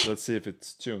house. Right, let's see if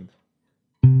it's tuned.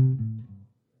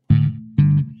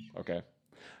 Okay.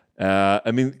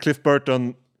 I mean, Cliff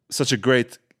Burton, such a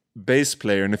great bass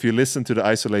player, and if you listen to the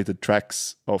isolated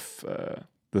tracks of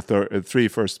the three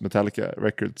first Metallica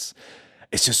records,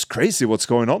 it's just crazy what's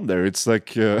going on there. It's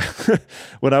like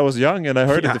when I was young and I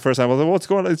heard it the first time, I was like, what's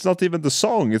going on? It's not even the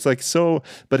song. It's like so,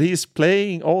 but he's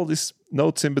playing all these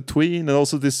notes in between, and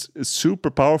also this super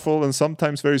powerful and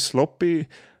sometimes very sloppy,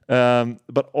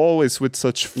 but always with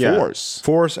such force.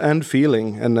 Force and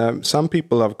feeling. And some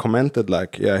people have commented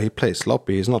like, yeah, he plays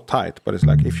sloppy, he's not tight. But it's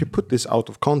like, if you put this out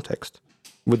of context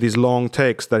with these long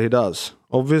takes that he does,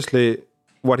 obviously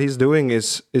what he's doing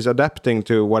is adapting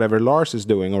to whatever Lars is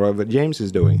doing or whatever James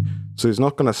is doing. So it's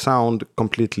not going to sound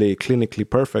completely clinically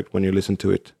perfect when you listen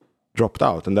to it dropped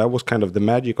out. And that was kind of the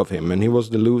magic of him. And he was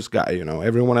the loose guy, you know.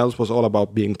 Everyone else was all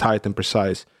about being tight and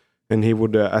precise. And he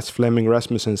would, as Flemming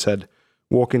Rasmussen said,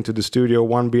 walk into the studio,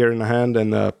 one beer in a hand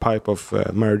and a pipe of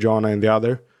marijuana in the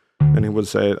other. And he would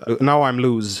say, now I'm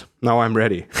loose, now I'm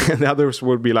ready. And the others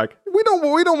would be like, we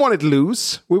don't want it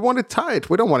loose. We want it tight.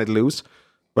 We don't want it loose.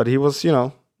 But he was, you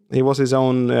know, he was his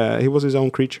own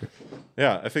creature.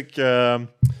 Yeah, I think. I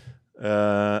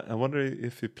wonder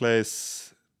if he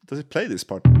plays. Does he play this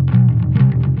part?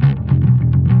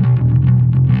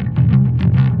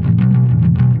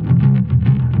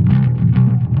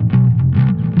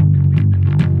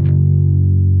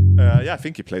 Yeah, I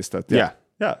think he plays that.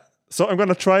 Yeah. So I'm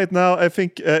gonna try it now. I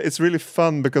think it's really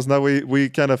fun because now we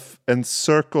kind of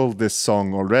encircled this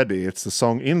song already. It's the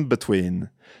song in between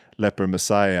Leper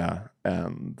Messiah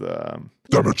and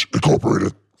Damage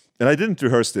Incorporated. And I didn't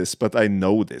rehearse this, but I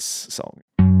know this song.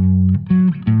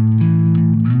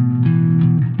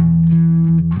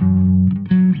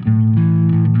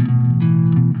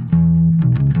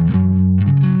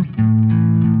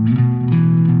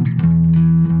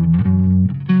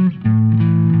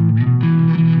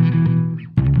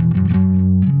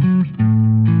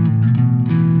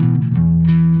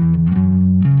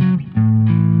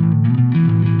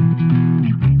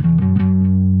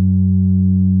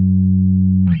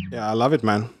 I love it,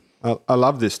 man. I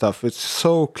love this stuff. It's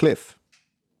so Cliff.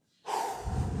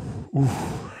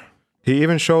 He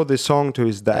even showed this song to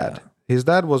his dad. Yeah. His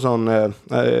dad was on,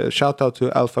 shout out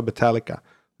to Alpha Metallica,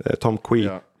 Tom Quee,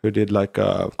 who did like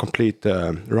a complete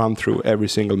run through every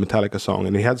single Metallica song.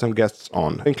 And he had some guests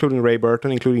on, including Ray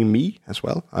Burton, including me as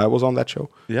well. I was on that show.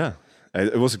 Yeah.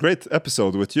 It was a great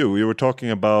episode with you. We were talking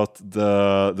about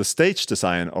the stage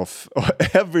design of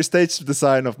every stage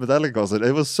design of Metallica concert.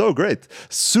 It was so great.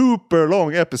 Super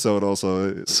long episode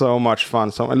also. So much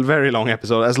fun. So a very long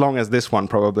episode, as long as this one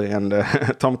probably. And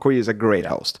Tom Quee is a great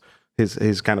host.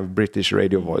 His kind of British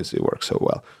radio voice, it works so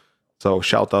well. So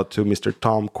shout out to Mr.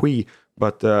 Tom Quee.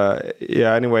 But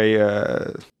anyway.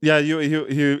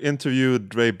 You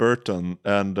interviewed Ray Burton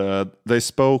and they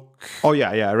spoke. Oh,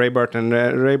 yeah, Ray Burton.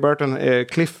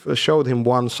 Cliff showed him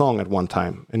one song at one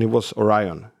time, and it was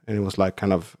Orion. And he was like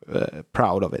kind of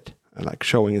proud of it, and like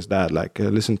showing his dad, like,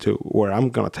 listen to where I'm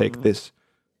going to take these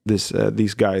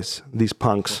guys, these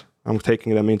punks. I'm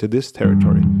taking them into this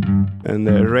territory. And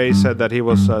Ray said that he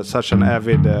was such an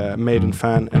avid Maiden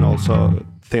fan and also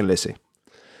Thin Lizzy.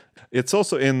 It's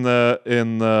also in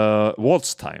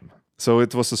Waltz Time. So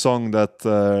it was a song that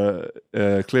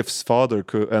Cliff's father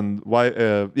could and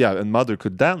mother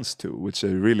could dance to, which I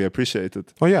really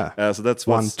appreciated. Oh yeah. So that's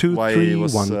why he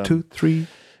was 1, 2, 3.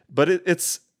 But it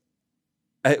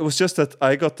was just that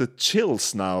I got the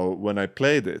chills now when I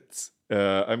played it.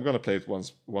 I'm gonna play it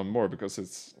one more because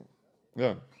it's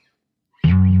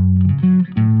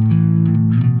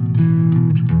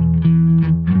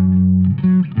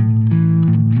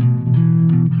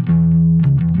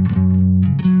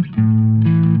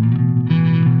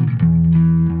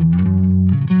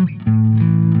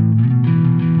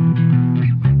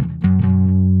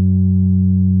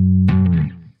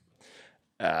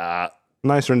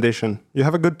Nice rendition. You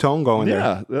have a good tone going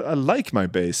there. Yeah, I like my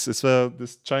bass. It's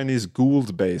this Chinese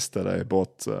Gould bass that I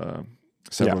bought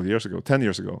several years ago, 10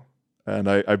 years ago. And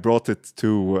I brought it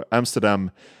to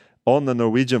Amsterdam on a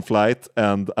Norwegian flight,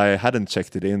 and I hadn't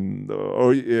checked it in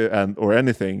or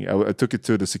anything. I took it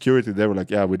to the security. They were like,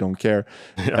 yeah, we don't care.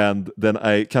 Yeah. And then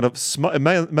I kind of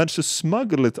managed to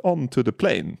smuggle it onto the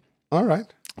plane. All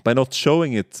right. By not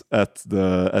showing it at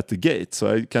the gate.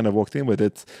 So I kind of walked in with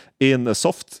it in a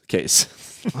soft case.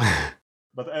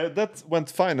 But that went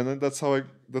fine, and then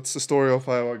that's the story of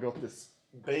how I got this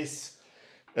bass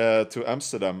to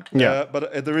Amsterdam. Yeah.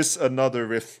 But there is another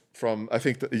riff from, I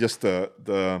think, just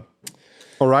the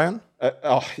Orion?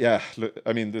 Yeah. Look,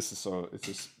 I mean, it's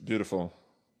just beautiful.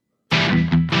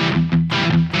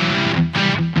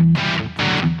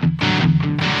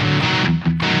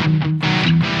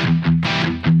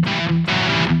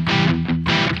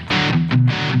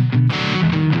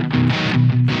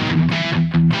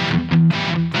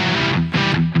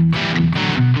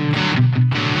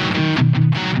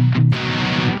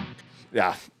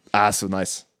 So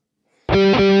nice.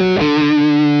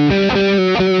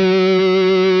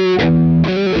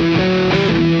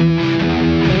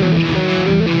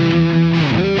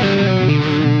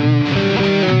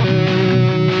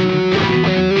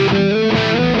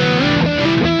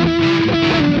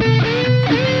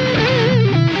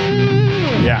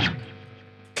 Yeah,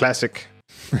 classic.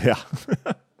 Yeah.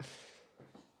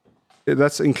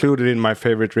 That's included in my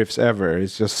favorite riffs ever.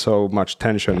 It's just so much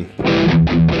tension.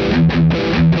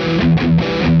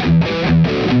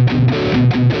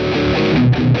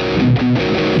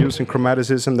 Using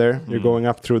chromaticism there, you're going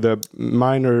up through the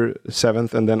minor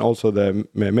seventh and then also the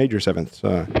major seventh.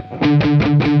 So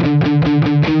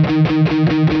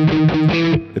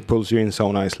it pulls you in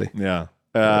so nicely. Yeah.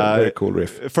 Very cool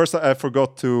riff. First, I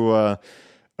forgot to.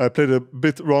 I played a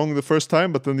bit wrong the first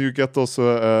time, but then you get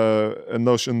also a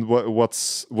notion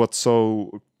what's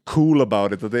so cool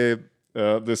about it. That they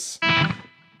this.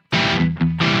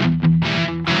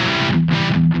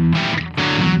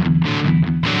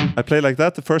 I play like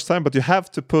that the first time, but you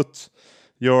have to put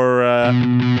your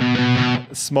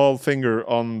small finger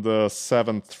on the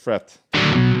 7th fret.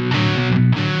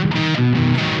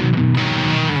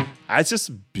 It's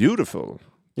just beautiful.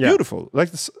 Yeah. Beautiful.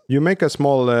 Like this. You make a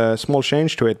small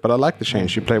change to it, but I like the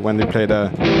change you play when you play the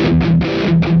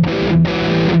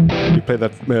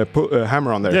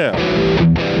hammer on there. Yeah.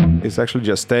 It's actually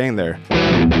just staying there,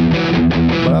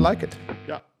 but I like it.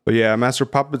 Yeah. But yeah, Master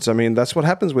Puppets. I mean, that's what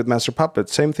happens with Master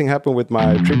Puppets. Same thing happened with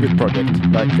my tribute project.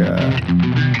 Like,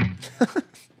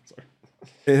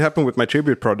 it happened with my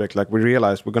tribute project. Like, we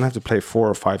realized we're gonna have to play 4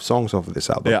 or 5 songs off of this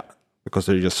album. Yeah. Because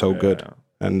they're just so good. Yeah.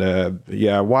 And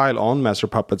while on Master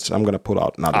Puppets, I'm gonna pull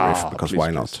out another riff because why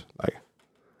not? Like.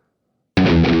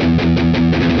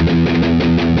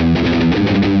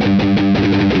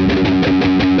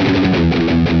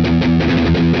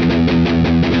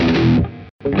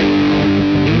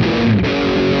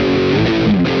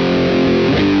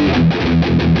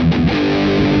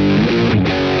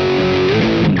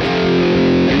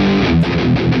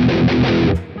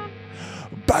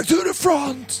 Back to the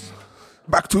front.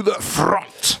 Back to the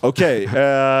front. Okay.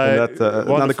 That's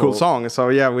another wonderful. cool song. So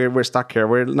yeah, we're stuck here.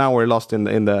 We're lost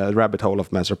in the rabbit hole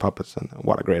of Master Puppets, and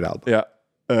what a great album. Yeah.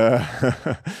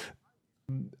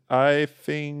 I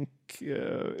think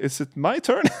is it my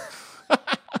turn?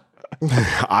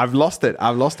 I've lost it.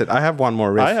 I have one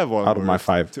more riff. I have one out of more my riff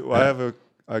 5. too. I have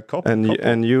a couple.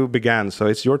 And you began, so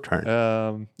it's your turn.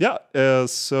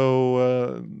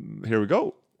 So here we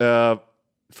go.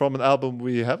 From an album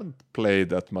we haven't played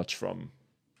that much from.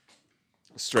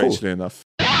 Strangely enough.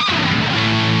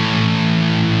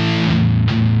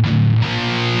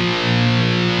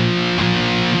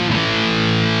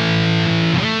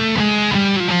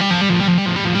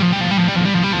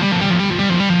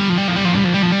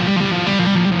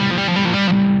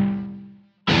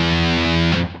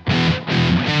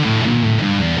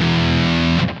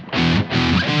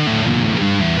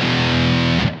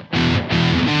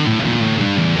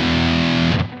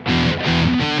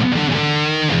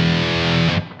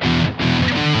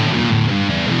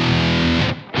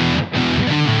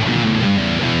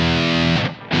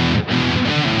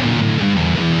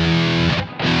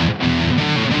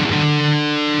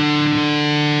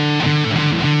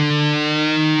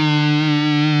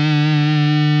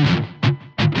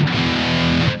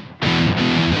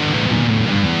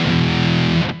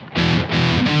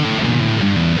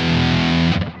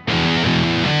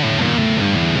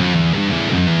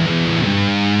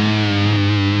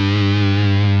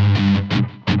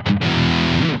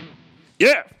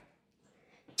 Yeah.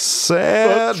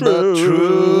 Said the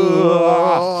truth.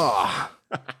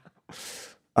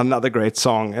 Another great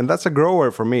song, and that's a grower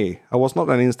for me. I was not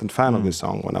an instant fan of this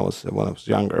song when I was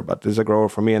younger, but it's a grower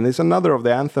for me, and it's another of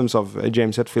the anthems of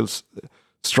James Hetfield's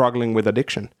struggling with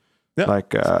addiction. Yeah.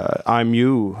 Like I'm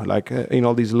you, like in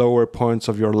all these lower points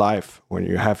of your life when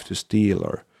you have to steal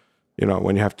or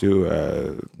when you have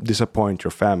to disappoint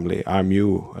your family. I'm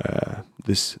you.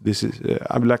 This is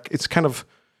I'm like, it's kind of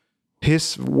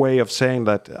his way of saying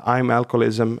that I'm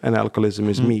alcoholism and alcoholism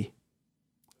is me.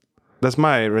 That's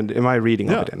my reading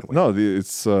of it anyway. No,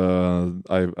 it's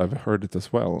I've heard it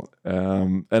as well,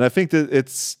 and I think that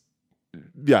it's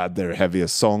their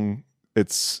heaviest song.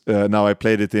 It's now I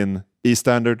played it in E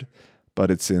standard, but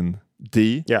it's in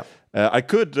D. Yeah, I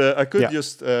could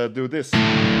just do this.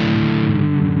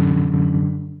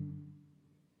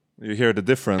 You hear the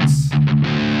difference.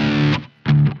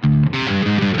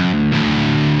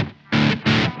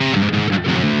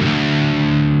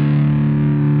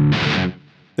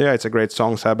 Yeah, it's a great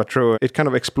song, sad but true. It kind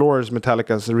of explores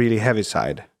Metallica's really heavy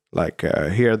side. Like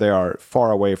here they are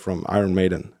far away from Iron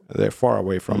Maiden, They're far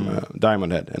away from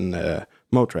Diamond Head and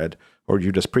Motörhead or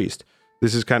Judas Priest.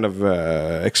 This is kind of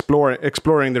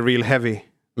exploring the real heavy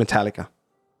Metallica.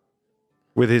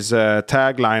 With his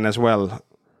tagline as well.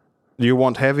 Do you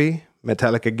want heavy?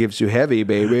 Metallica gives you heavy,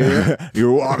 baby.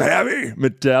 You want heavy?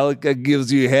 Metallica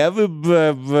gives you heavy,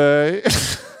 baby.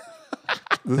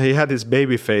 He had his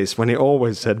baby face when he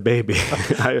always said baby.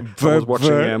 I was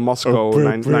watching Moscow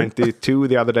 92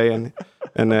 the other day, and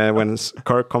when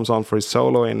Kirk comes on for his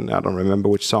solo in, I don't remember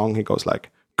which song, he goes like,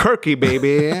 Kirky,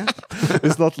 baby.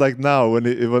 It's not like now when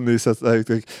he says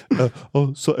sorry,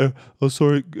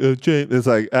 James. It's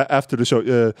like after the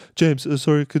show, James,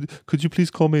 sorry, could you please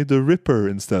call me the Ripper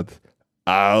instead?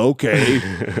 Okay.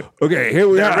 Okay, here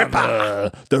we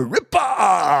are. The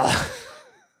Ripper.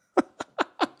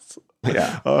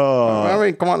 Yeah. I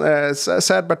mean, come on.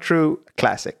 Sad but true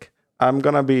classic. I'm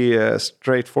gonna be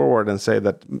straightforward and say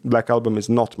that Black Album is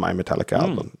not my Metallica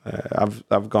album.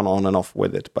 I've gone on and off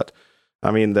with it, but I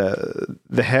mean the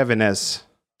heaviness,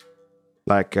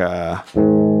 like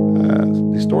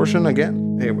distortion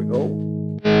again. Here we go.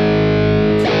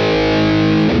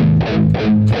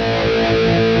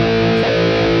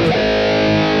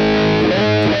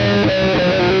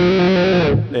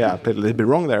 Yeah, I played a little bit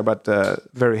wrong there, but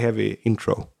very heavy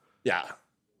intro. Yeah.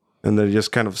 And then it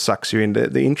just kind of sucks you in.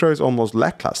 The intro is almost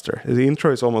lackluster. The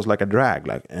intro is almost like a drag.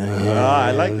 Like,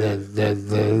 I like that.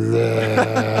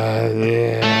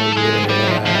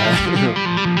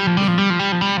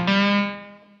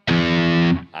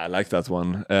 I like that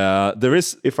one. There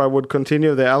is. If I would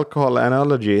continue the alcohol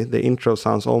analogy, the intro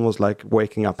sounds almost like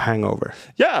Waking Up Hangover.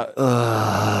 Yeah.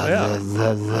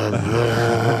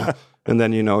 And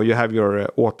then, you have your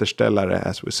återställare,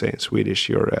 as we say in Swedish,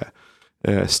 your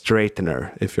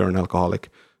straightener if you're an alcoholic.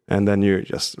 And then you're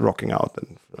just rocking out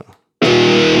and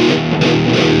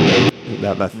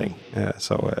that thing.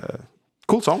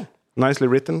 Cool song. Nicely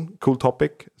written. Cool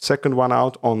topic. Second one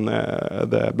out on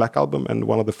the Black Album and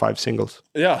one of the 5 singles.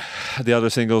 Yeah. The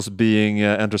other singles being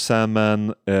Enter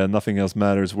Sandman, Nothing Else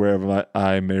Matters, Wherever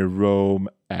I May Roam,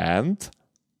 and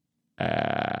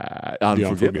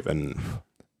Unforgiven.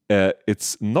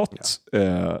 It's not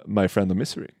My Friend of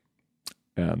Misery.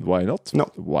 And why not? No.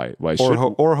 Why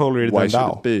or Holier Than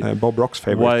Thou. Bob Rock's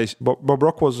favorite. Bob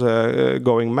Rock was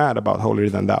going mad about Holier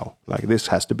Than Thou. Like, this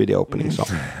has to be the opening song.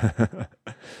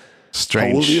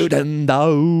 Strange. Holier than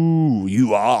thou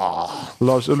you are.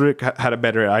 Lars Ulrich had a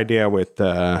better idea with...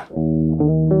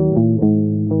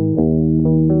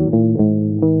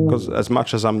 Because as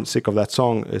much as I'm sick of that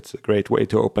song, it's a great way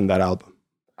to open that album.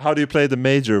 How do you play the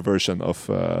major version of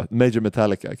Major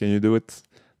Metallica? Can you do it?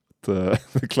 The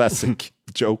classic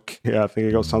joke. Yeah, I think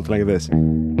it goes something like this.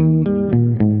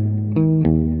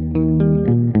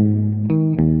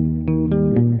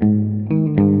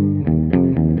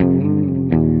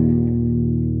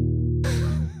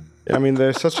 I mean,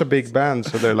 they're such a big band,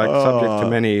 so they're like subject to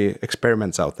many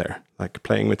experiments out there. Like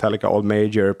playing Metallica all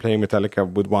major, playing Metallica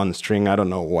with one string, I don't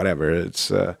know, whatever.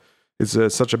 It's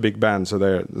such a big band, so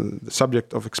they're the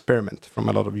subject of experiment from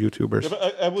a lot of YouTubers. Yeah,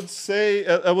 but I would say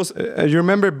I was. You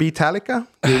remember Beatallica?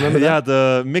 Do you remember that? Yeah,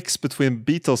 the mix between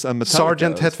Beatles and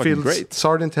Metallica.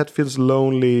 Sergeant Hetfield's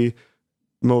Lonely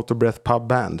Motor Breath Pub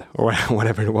Band, or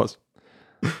whatever it was.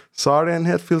 Sergeant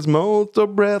Hetfield's Motor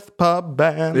Breath Pub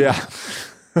Band. Yeah.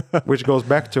 Which goes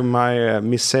back to my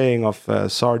missaying of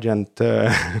Sergeant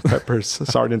Pepper's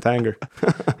Sergeant Anger.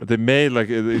 They made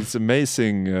it's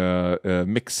amazing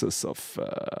mixes of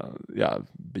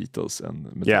Beatles and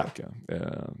Metallica.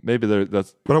 Maybe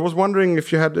that's. But I was wondering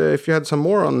if you had some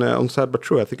more on Sad But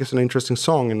True. I think it's an interesting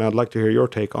song, and I'd like to hear your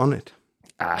take on it.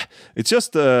 It's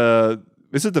just.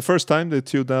 Is it the first time they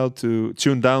tuned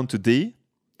down to D?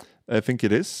 I think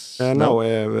it is. No.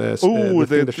 The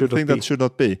thing that should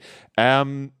not be.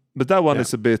 But that one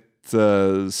is a bit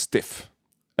stiff.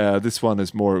 This one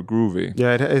is more groovy.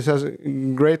 Yeah, it has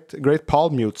great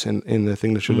palm mutes in the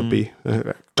thing that should not be.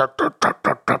 But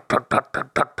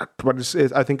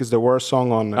I think it's the worst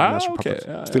song on Master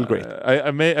Puppets. Still great. I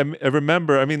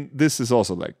remember. I mean, this is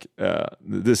also like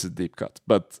this is deep cut,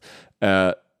 but.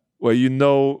 When you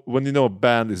know a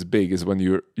band is big is when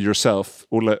you're yourself,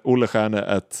 Ole Stjärne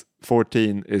at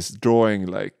 14 is drawing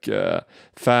like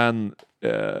fan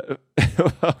how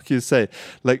can you say,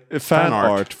 like fan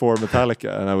art for Metallica,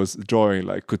 and I was drawing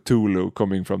like Cthulhu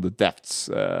coming from the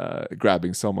depths,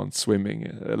 grabbing someone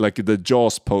swimming, like the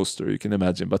Jaws poster you can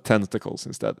imagine, but tentacles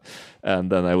instead.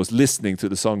 And then I was listening to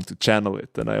the song to channel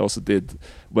it, and I also did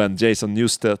when Jason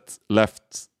Newsted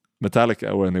left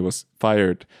Metallica when he was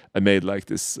fired. I made like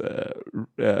this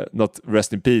not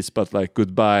rest in peace but like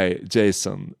goodbye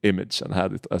Jason image and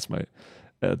had it as my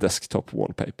desktop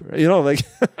wallpaper. You know, like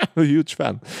a huge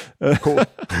fan. Cool.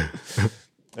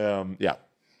 Yeah.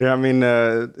 Yeah, I mean,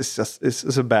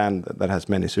 it's a band that has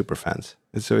many super fans.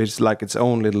 So it's like its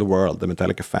own little world, the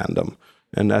Metallica fandom.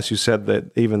 And as you said, that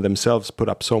even themselves put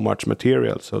up so much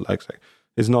material. So like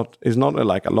it's not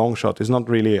like a long shot. It's not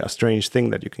really a strange thing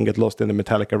that you can get lost in the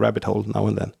Metallica rabbit hole now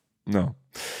and then. No.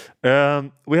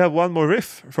 We have one more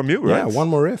riff from you, right? Yeah, one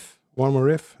more riff.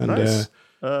 And nice.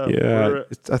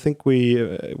 I think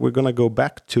we're gonna go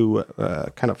back to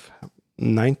kind of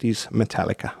 90s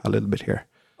Metallica a little bit here.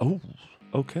 Oh,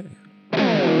 okay.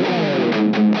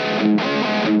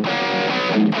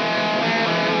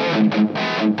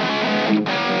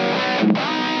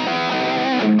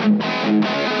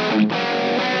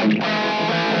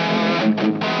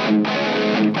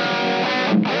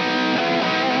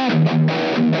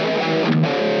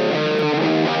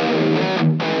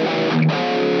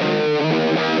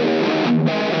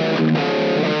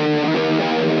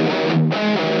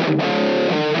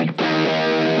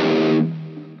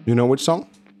 You know which song?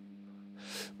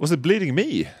 Was it Bleeding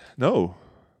Me? No.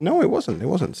 No, it wasn't. It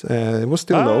wasn't. It was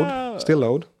Still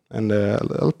Load. And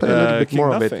I'll play a little bit King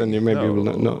more of Nothing. it, and you maybe will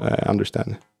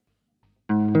understand.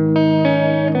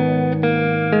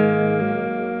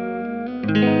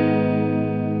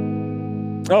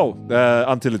 Oh,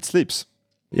 Until It Sleeps.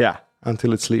 Yeah,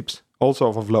 Until It Sleeps. Also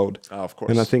off of Load. Of course.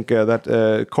 And I think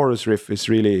that chorus riff is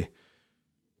really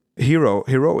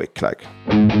heroic. Like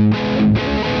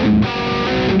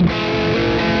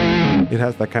it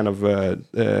has that kind of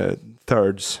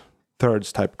thirds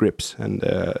type grips, and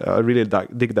I really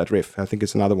dig that riff. I think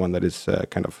it's another one that is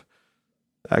kind of.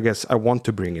 I guess I want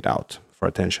to bring it out for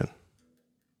attention.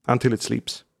 Until It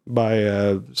Sleeps, by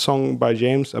a song by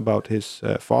James about his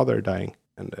father dying.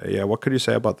 And yeah, what could you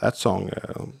say about that song?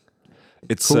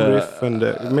 It's cool riff and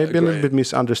maybe a little great. bit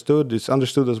misunderstood. It's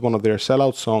understood as one of their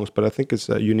sellout songs, but I think it's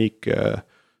a unique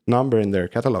number in their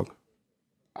catalog.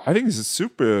 I think it's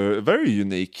very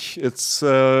unique. It's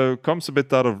comes a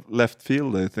bit out of left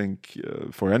field, I think,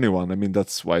 for anyone. I mean,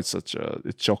 that's why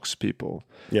it shocks people.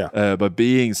 Yeah. But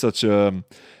being such a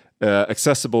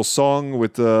accessible song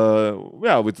with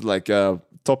like a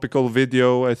topical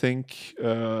video, I think,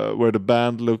 where the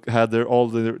band had all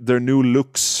their new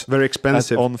looks Very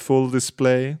expensive. on full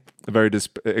display. Very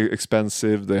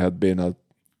expensive. They had been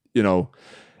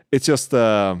it's just.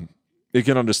 You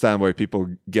can understand why people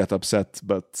get upset,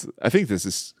 but I think this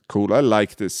is cool. I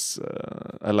like this.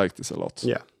 I like this a lot.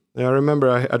 Yeah. I remember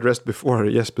I addressed before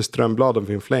Jesper Strömblad of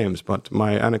In Flames, but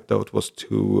my anecdote was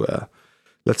too,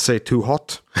 let's say, too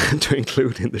hot to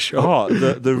include in the show. Oh,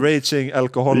 the raging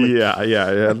alcoholic.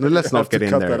 Yeah. Let's not have to get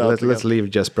in cut there. that out Let's again. leave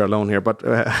Jesper alone here. But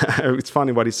it's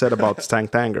funny what he said about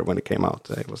Sankt Anger when it came out.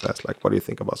 He was asked, like, what do you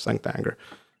think about Sankt Anger?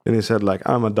 And he said, like,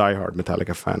 I'm a diehard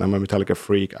Metallica fan. I'm a Metallica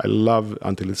freak. I love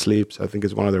Until It Sleeps. I think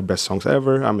it's one of their best songs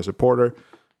ever. I'm a supporter.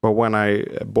 But when I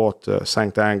bought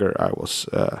Sankt Anger, I was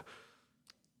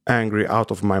angry out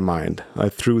of my mind. I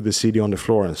threw the CD on the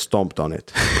floor and stomped on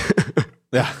it.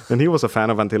 Yeah. And he was a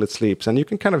fan of Until It Sleeps. And you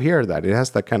can kind of hear that. It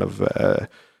has that kind of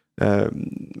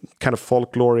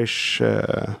folklorish...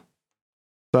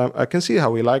 so I can see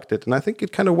how he liked it. And I think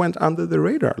it kind of went under the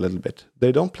radar a little bit.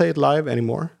 They don't play it live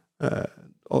anymore.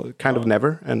 Kind of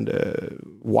never. And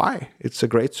why? It's a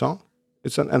great song.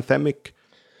 It's an anthemic,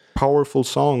 powerful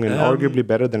song, and arguably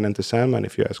better than Enter Sandman,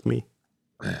 if you ask me.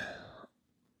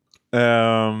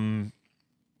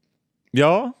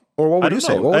 Yeah. Or what would I you don't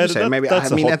say? know. What would you say? Maybe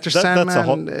that's I a mean, hot- Enter that's a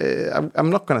Sandman. I'm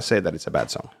not going to say that it's a bad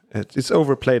song. It's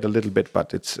overplayed a little bit,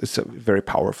 but it's a very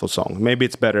powerful song. Maybe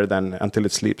it's better than Until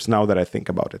It Sleeps. Now that I think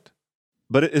about it.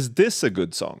 But is this a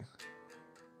good song?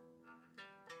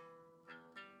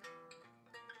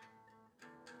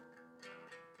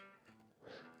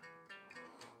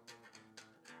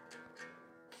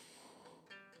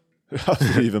 How do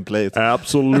you even play it?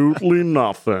 Absolutely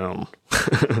nothing.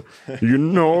 You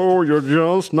know, you're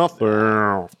just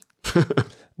nothing.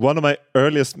 One of my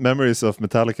earliest memories of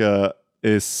Metallica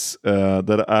is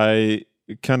that I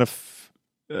kind of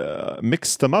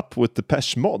mixed them up with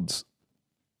Depeche Mode.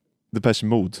 Depeche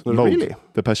Mode. Really?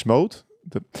 Depeche Mode.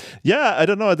 Yeah, I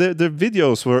don't know. Their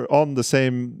videos were on the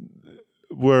same,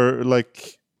 were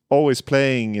like always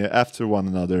playing after one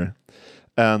another.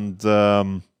 And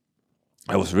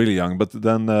I was really young, but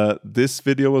then this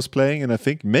video was playing, and I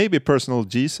think maybe Personal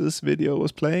Jesus video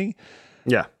was playing.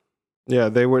 Yeah. Yeah,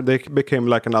 they became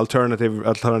like an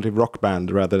alternative rock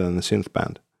band rather than a synth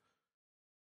band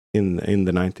in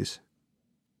the 90s.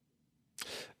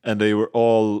 And they were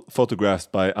all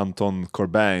photographed by Anton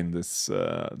Corbijn, this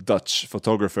Dutch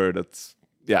photographer that,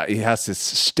 he has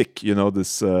this shtick,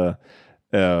 this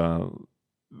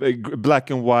black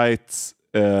and white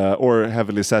or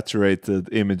heavily saturated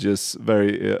images,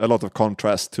 a lot of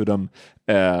contrast to them.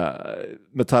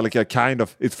 Metallica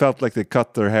it felt like they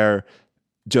cut their hair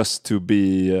just to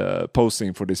be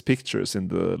posing for these pictures in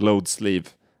the load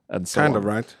sleeve and so kind on. of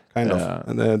right, kind of.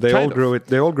 And they all grew it.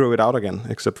 They all grew it out again,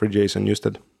 except for Jason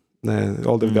Newsted.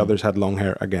 All the others had long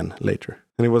hair again later.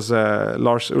 And it was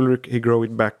Lars Ulrich. He grew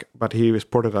it back, but he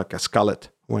sported like a skullet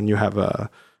when you have a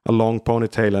long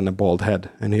ponytail and a bald head.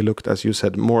 And he looked, as you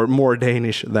said, more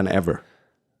Danish than ever.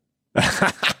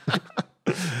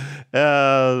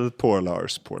 Poor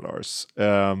Lars.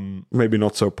 Maybe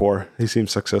not so poor. He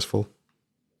seems successful.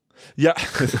 Yeah,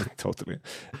 totally.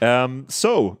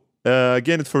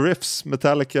 Again, it's for Riffs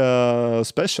Metallica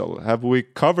special. Have we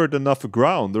covered enough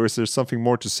ground, or is there something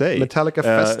more to say? Metallica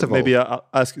Festival. Maybe I'll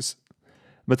ask you.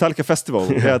 Metallica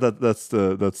Festival. Yeah, that's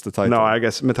the title. No, I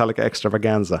guess Metallica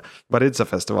Extravaganza, but it's a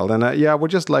festival. And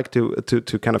we'd just like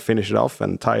to kind of finish it off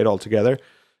and tie it all together.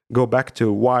 Go back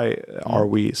to why are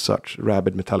we such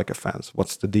rabid Metallica fans?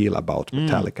 What's the deal about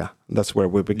Metallica? That's where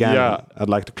we began. Yeah. I'd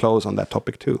like to close on that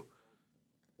topic too.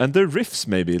 And the riffs,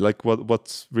 maybe, like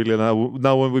what's really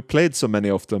now when we played so many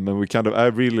of them, and I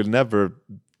really never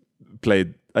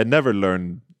played. I never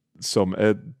learned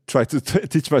tried to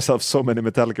teach myself so many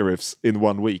Metallica riffs in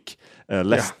 1 week,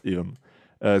 less even.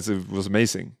 So it was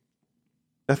amazing.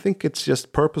 I think it's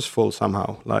just purposeful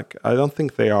somehow. Like, I don't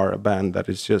think they are a band that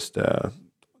is just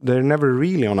they're never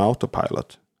really on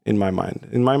autopilot in my mind.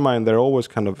 In my mind, they always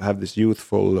kind of have this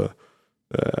youthful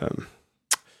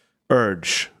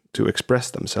urge to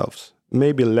express themselves.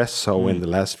 Maybe less so in the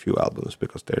last few albums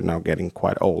because they're now getting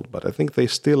quite old. But I think they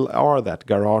still are that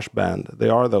garage band. They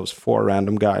are those 4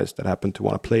 random guys that happen to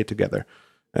want to play together.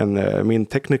 And I mean,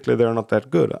 technically they're not that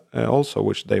good also,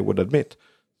 which they would admit.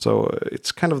 So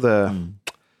it's kind of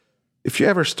if you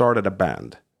ever started a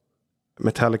band,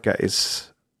 Metallica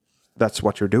that's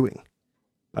what you're doing.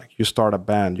 Like, you start a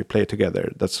band, you play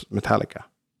together, that's Metallica.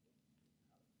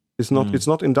 It's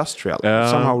not industrial.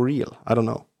 It's somehow real. I don't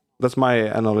know. That's my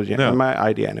analogy, my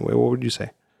idea anyway. What would you say?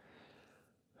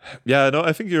 Yeah, no,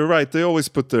 I think you're right. They always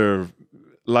put their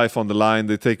life on the line.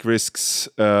 They take risks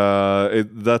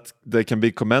that they can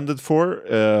be commended for.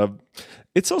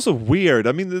 It's also weird.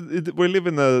 I mean, we live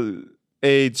in an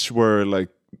age where like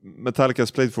Metallica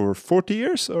has played for 40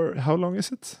 years, or how long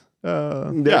is it?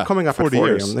 They're coming up 40 at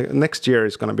 40 years. Next year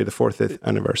is going to be the 40th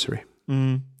anniversary.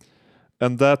 And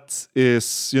that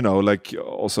is, like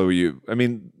also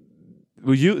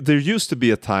there used to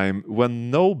be a time when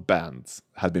no bands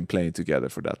had been playing together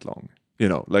for that long.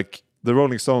 Like the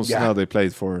Rolling Stones, now they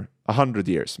played for 100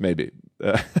 years, maybe.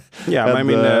 Look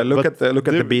at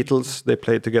the Beatles. They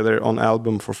played together on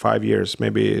album for 5 years,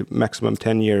 maybe maximum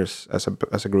 10 years as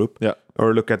a group. Yeah.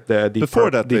 Or look at the Deep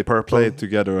Purple. They played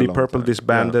together. Deep Purple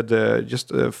disbanded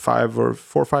just 4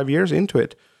 or 5 years into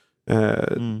it.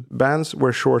 Bands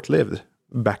were short-lived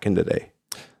back in the day.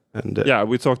 And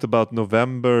we talked about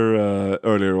November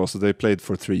earlier also. They played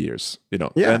for 3 years,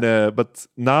 And but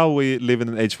now we live in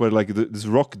an age where like this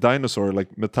rock dinosaur,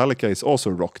 like Metallica, is also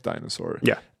a rock dinosaur.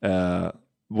 Yeah.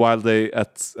 While they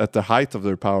at the height of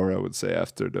their power, I would say,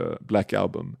 after the Black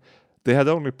Album, they had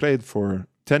only played for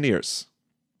 10 years,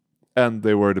 and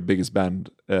they were the biggest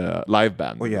band, live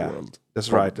band in the world. That's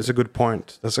right. That's a good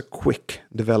point. That's a quick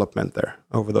development there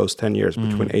over those 10 years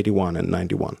between 81 and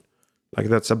 91. Like,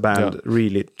 that's a band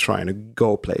really trying to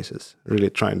go places, really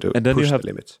trying to push the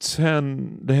limits.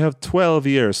 They have 12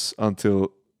 years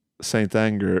until Saint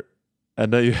Anger,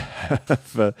 and then you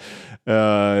have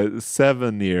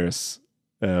 7 years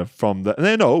from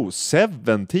the... No,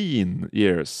 17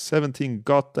 years. 17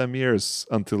 goddamn years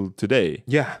until today.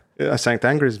 Yeah, Saint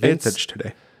Anger is vintage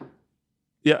today.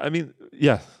 Yeah, I mean,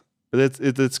 yeah.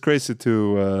 It's crazy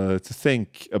to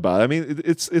think about. I mean,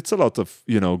 it's a lot of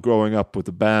growing up with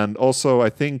the band. Also, I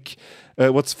think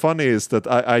what's funny is that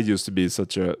I used to be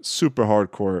such a super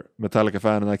hardcore Metallica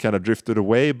fan, and I kind of drifted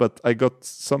away. But I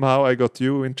got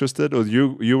you interested, or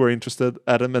you were interested,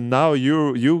 Adam, and now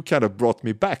you kind of brought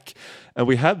me back, and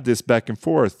we have this back and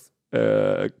forth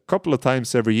a couple of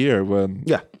times every year when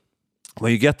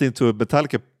you get into a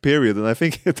Metallica period, and I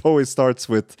think it always starts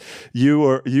with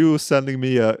you sending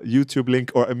me a YouTube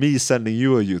link or me sending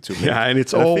you a YouTube link. Yeah, and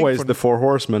it's always the Four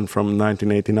Horsemen from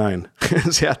 1989,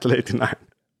 Seattle 89.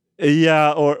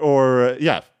 Yeah, or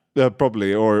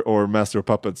probably, or Master of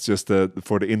Puppets just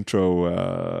for the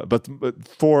intro. But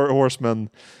Four Horsemen,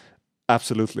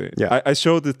 absolutely. Yeah, I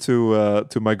showed it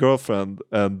to my girlfriend,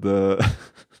 and it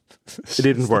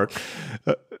didn't work.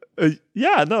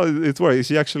 Yeah, no, it works.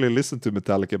 She actually listened to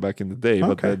Metallica back in the day,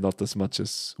 but not as much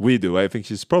as we do. I think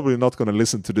she's probably not going to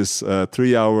listen to this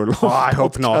 3-hour long. I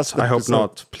hope not. podcast I hope episode.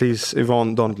 not. Please,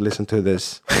 Yvonne, don't listen to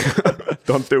this.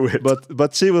 Don't do it.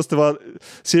 But she was the one.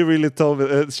 She really told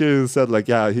me. She said like,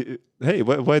 "Yeah, hey,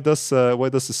 why does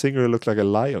the singer look like a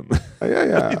lion?"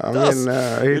 yeah. I does.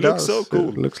 mean, he looks does. so cool.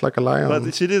 It looks like a lion.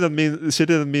 But she didn't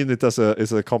mean it as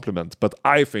a compliment. But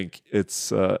I think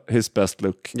it's his best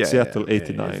look. Seattle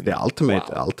 '89. It's the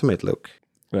ultimate look.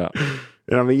 Yeah.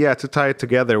 I mean, to tie it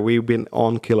together, we've been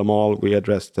on Kill 'Em All. We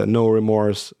addressed No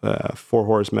Remorse, Four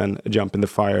Horsemen, Jump in the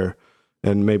Fire,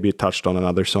 and maybe touched on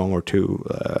another song or two.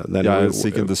 Then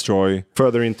Seek and Destroy.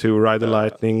 Further into Ride the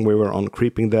Lightning, we were on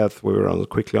Creeping Death. We were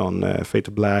quickly on Fate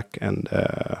of Black and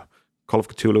Call of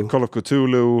Cthulhu. Call of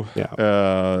Cthulhu.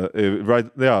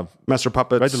 Yeah. Master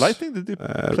Puppets. Ride the Lightning? Did you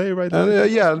play Ride the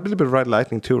Lightning? Yeah, a little bit of Ride the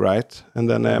Lightning too, right? And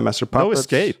then Master Puppets. No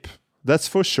Escape. That's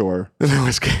for sure. No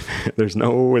escape. There's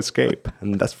no escape,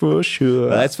 and that's for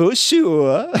sure. That's for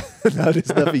sure. Now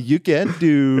there's nothing you can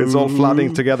do. It's all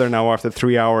flooding together now after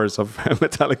 3 hours of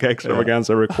Metallica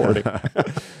Extravaganza recording.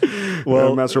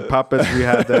 Well, Master Puppets, we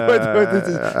had.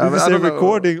 Did you say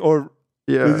recording or?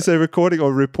 Yeah. Did you say recording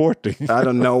or reporting? I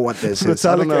don't know what this is.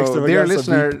 I don't Metallica know. Dear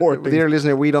Extravaganza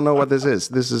listener, we don't know what this is.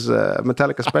 This is a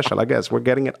Metallica special, I guess. We're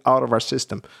getting it out of our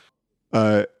system.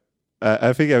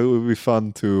 I think it would be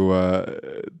fun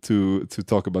to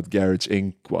talk about Garage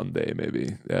Inc. one day.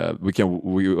 Maybe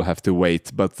we will have to wait,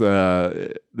 but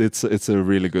it's a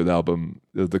really good album.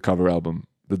 The cover album,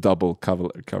 the double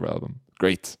cover album,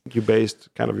 great. You based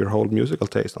kind of your whole musical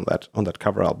taste on that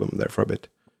cover album there for a bit.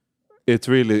 It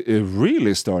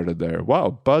really started there.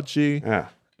 Wow, Budgie,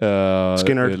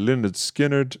 Skynyrd, Lynyrd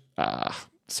Skynyrd,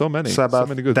 so many, Sabbath, so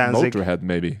many good. Danzig. Motorhead,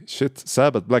 maybe. Shit,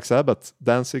 Sabbath, Black Sabbath,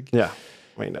 Danzig. Yeah.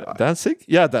 I mean, Danzig?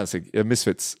 Yeah, Danzig.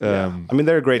 Misfits. I mean,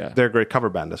 they're a great cover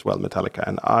band as well, Metallica.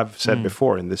 And I've said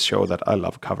before in this show that I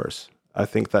love covers. I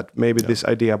think that maybe this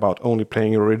idea about only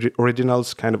playing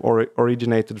originals kind of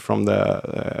originated from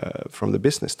the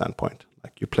business standpoint.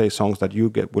 Like you play songs that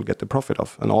you will get the profit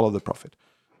of, and all of the profit.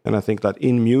 And I think that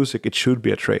in music it should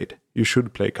be a trade. You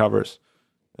should play covers.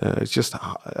 It's just,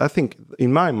 I think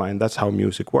in my mind that's how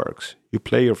music works. You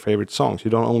play your favorite songs.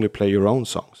 You don't only play your own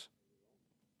songs.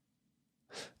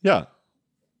 Yeah.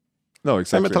 No,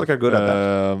 exactly. And Metallica are good at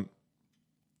that.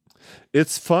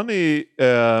 It's funny.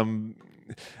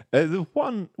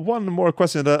 One more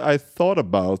question that I thought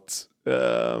about.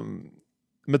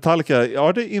 Metallica,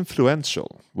 are they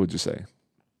influential, would you say?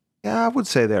 Yeah, I would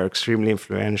say they're extremely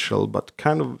influential, but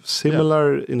kind of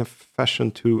similar in a fashion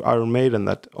to Iron Maiden,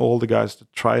 that all the guys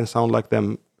that try and sound like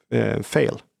them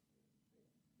fail.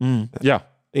 Yeah.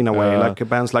 In a way, like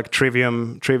bands like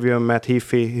Trivium, Matt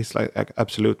Heafy, he's like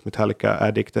absolute Metallica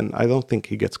addict, and I don't think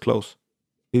he gets close.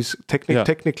 He's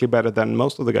technically better than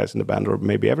most of the guys in the band, or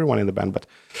maybe everyone in the band, but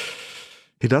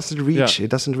he doesn't reach. He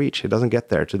doesn't get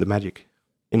there to the magic,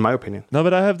 in my opinion. No,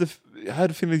 but I had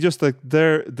the feeling just like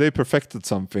they perfected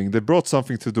something. They brought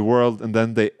something to the world, and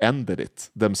then they ended it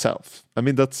themselves. I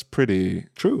mean, that's pretty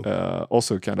true.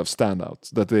 Also, kind of standout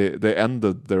that they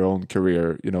ended their own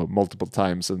career, multiple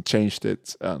times and changed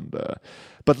it, and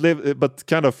but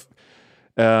kind of,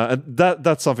 and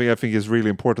that's something I think is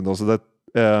really important. Also, that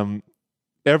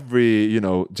every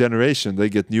generation they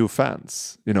get new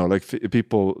fans. Like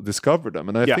people discover them,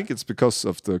 and I think it's because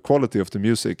of the quality of the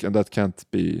music, and that can't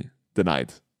be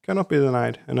denied. Cannot be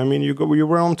denied. And I mean, you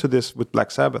were on to this with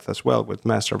Black Sabbath as well, with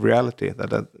Master of Reality,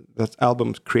 that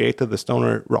album created the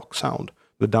stoner rock sound,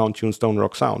 the down-tuned stoner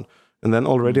rock sound. And then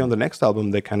already on the next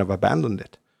album, they kind of abandoned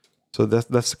it. So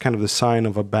that's kind of the sign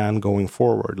of a band going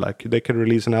forward. Like they could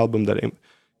release an album that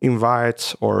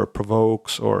invites or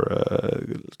provokes or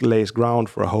lays ground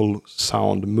for a whole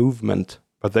sound movement,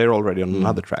 but they're already on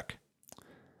another track.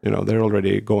 They're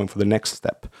already going for the next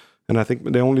step. And I think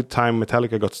the only time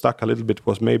Metallica got stuck a little bit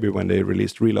was maybe when they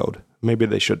released Reload. Maybe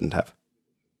they shouldn't have.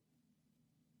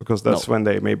 Because that's when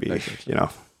they maybe,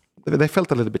 they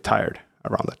felt a little bit tired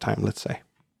around that time, let's say.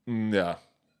 Yeah.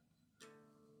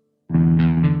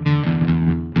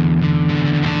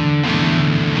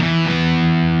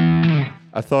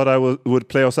 I thought I would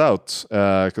play us out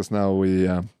because now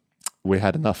we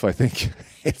had enough, I think.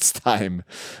 It's time.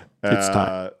 It's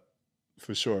time.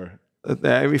 For sure.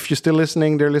 If you're still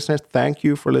listening, dear listeners, thank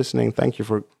you for listening. Thank you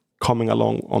for coming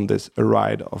along on this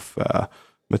ride of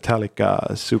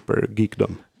Metallica super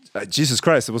geekdom. Jesus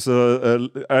Christ, it was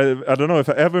I don't know if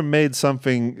I ever made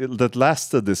something that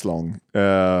lasted this long.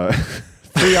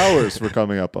 3 hours we're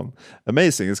coming up on.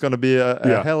 Amazing. It's going to be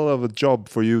a hell of a job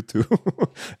for you to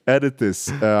edit this.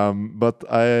 But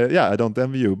I don't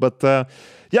envy you. But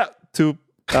to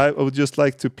I would just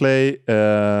like to play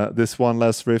this one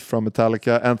last riff from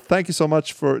Metallica. And thank you so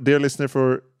much, dear listener,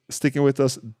 for sticking with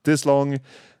us this long.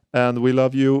 And we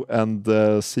love you,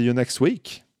 and see you next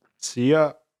week. See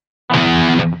ya.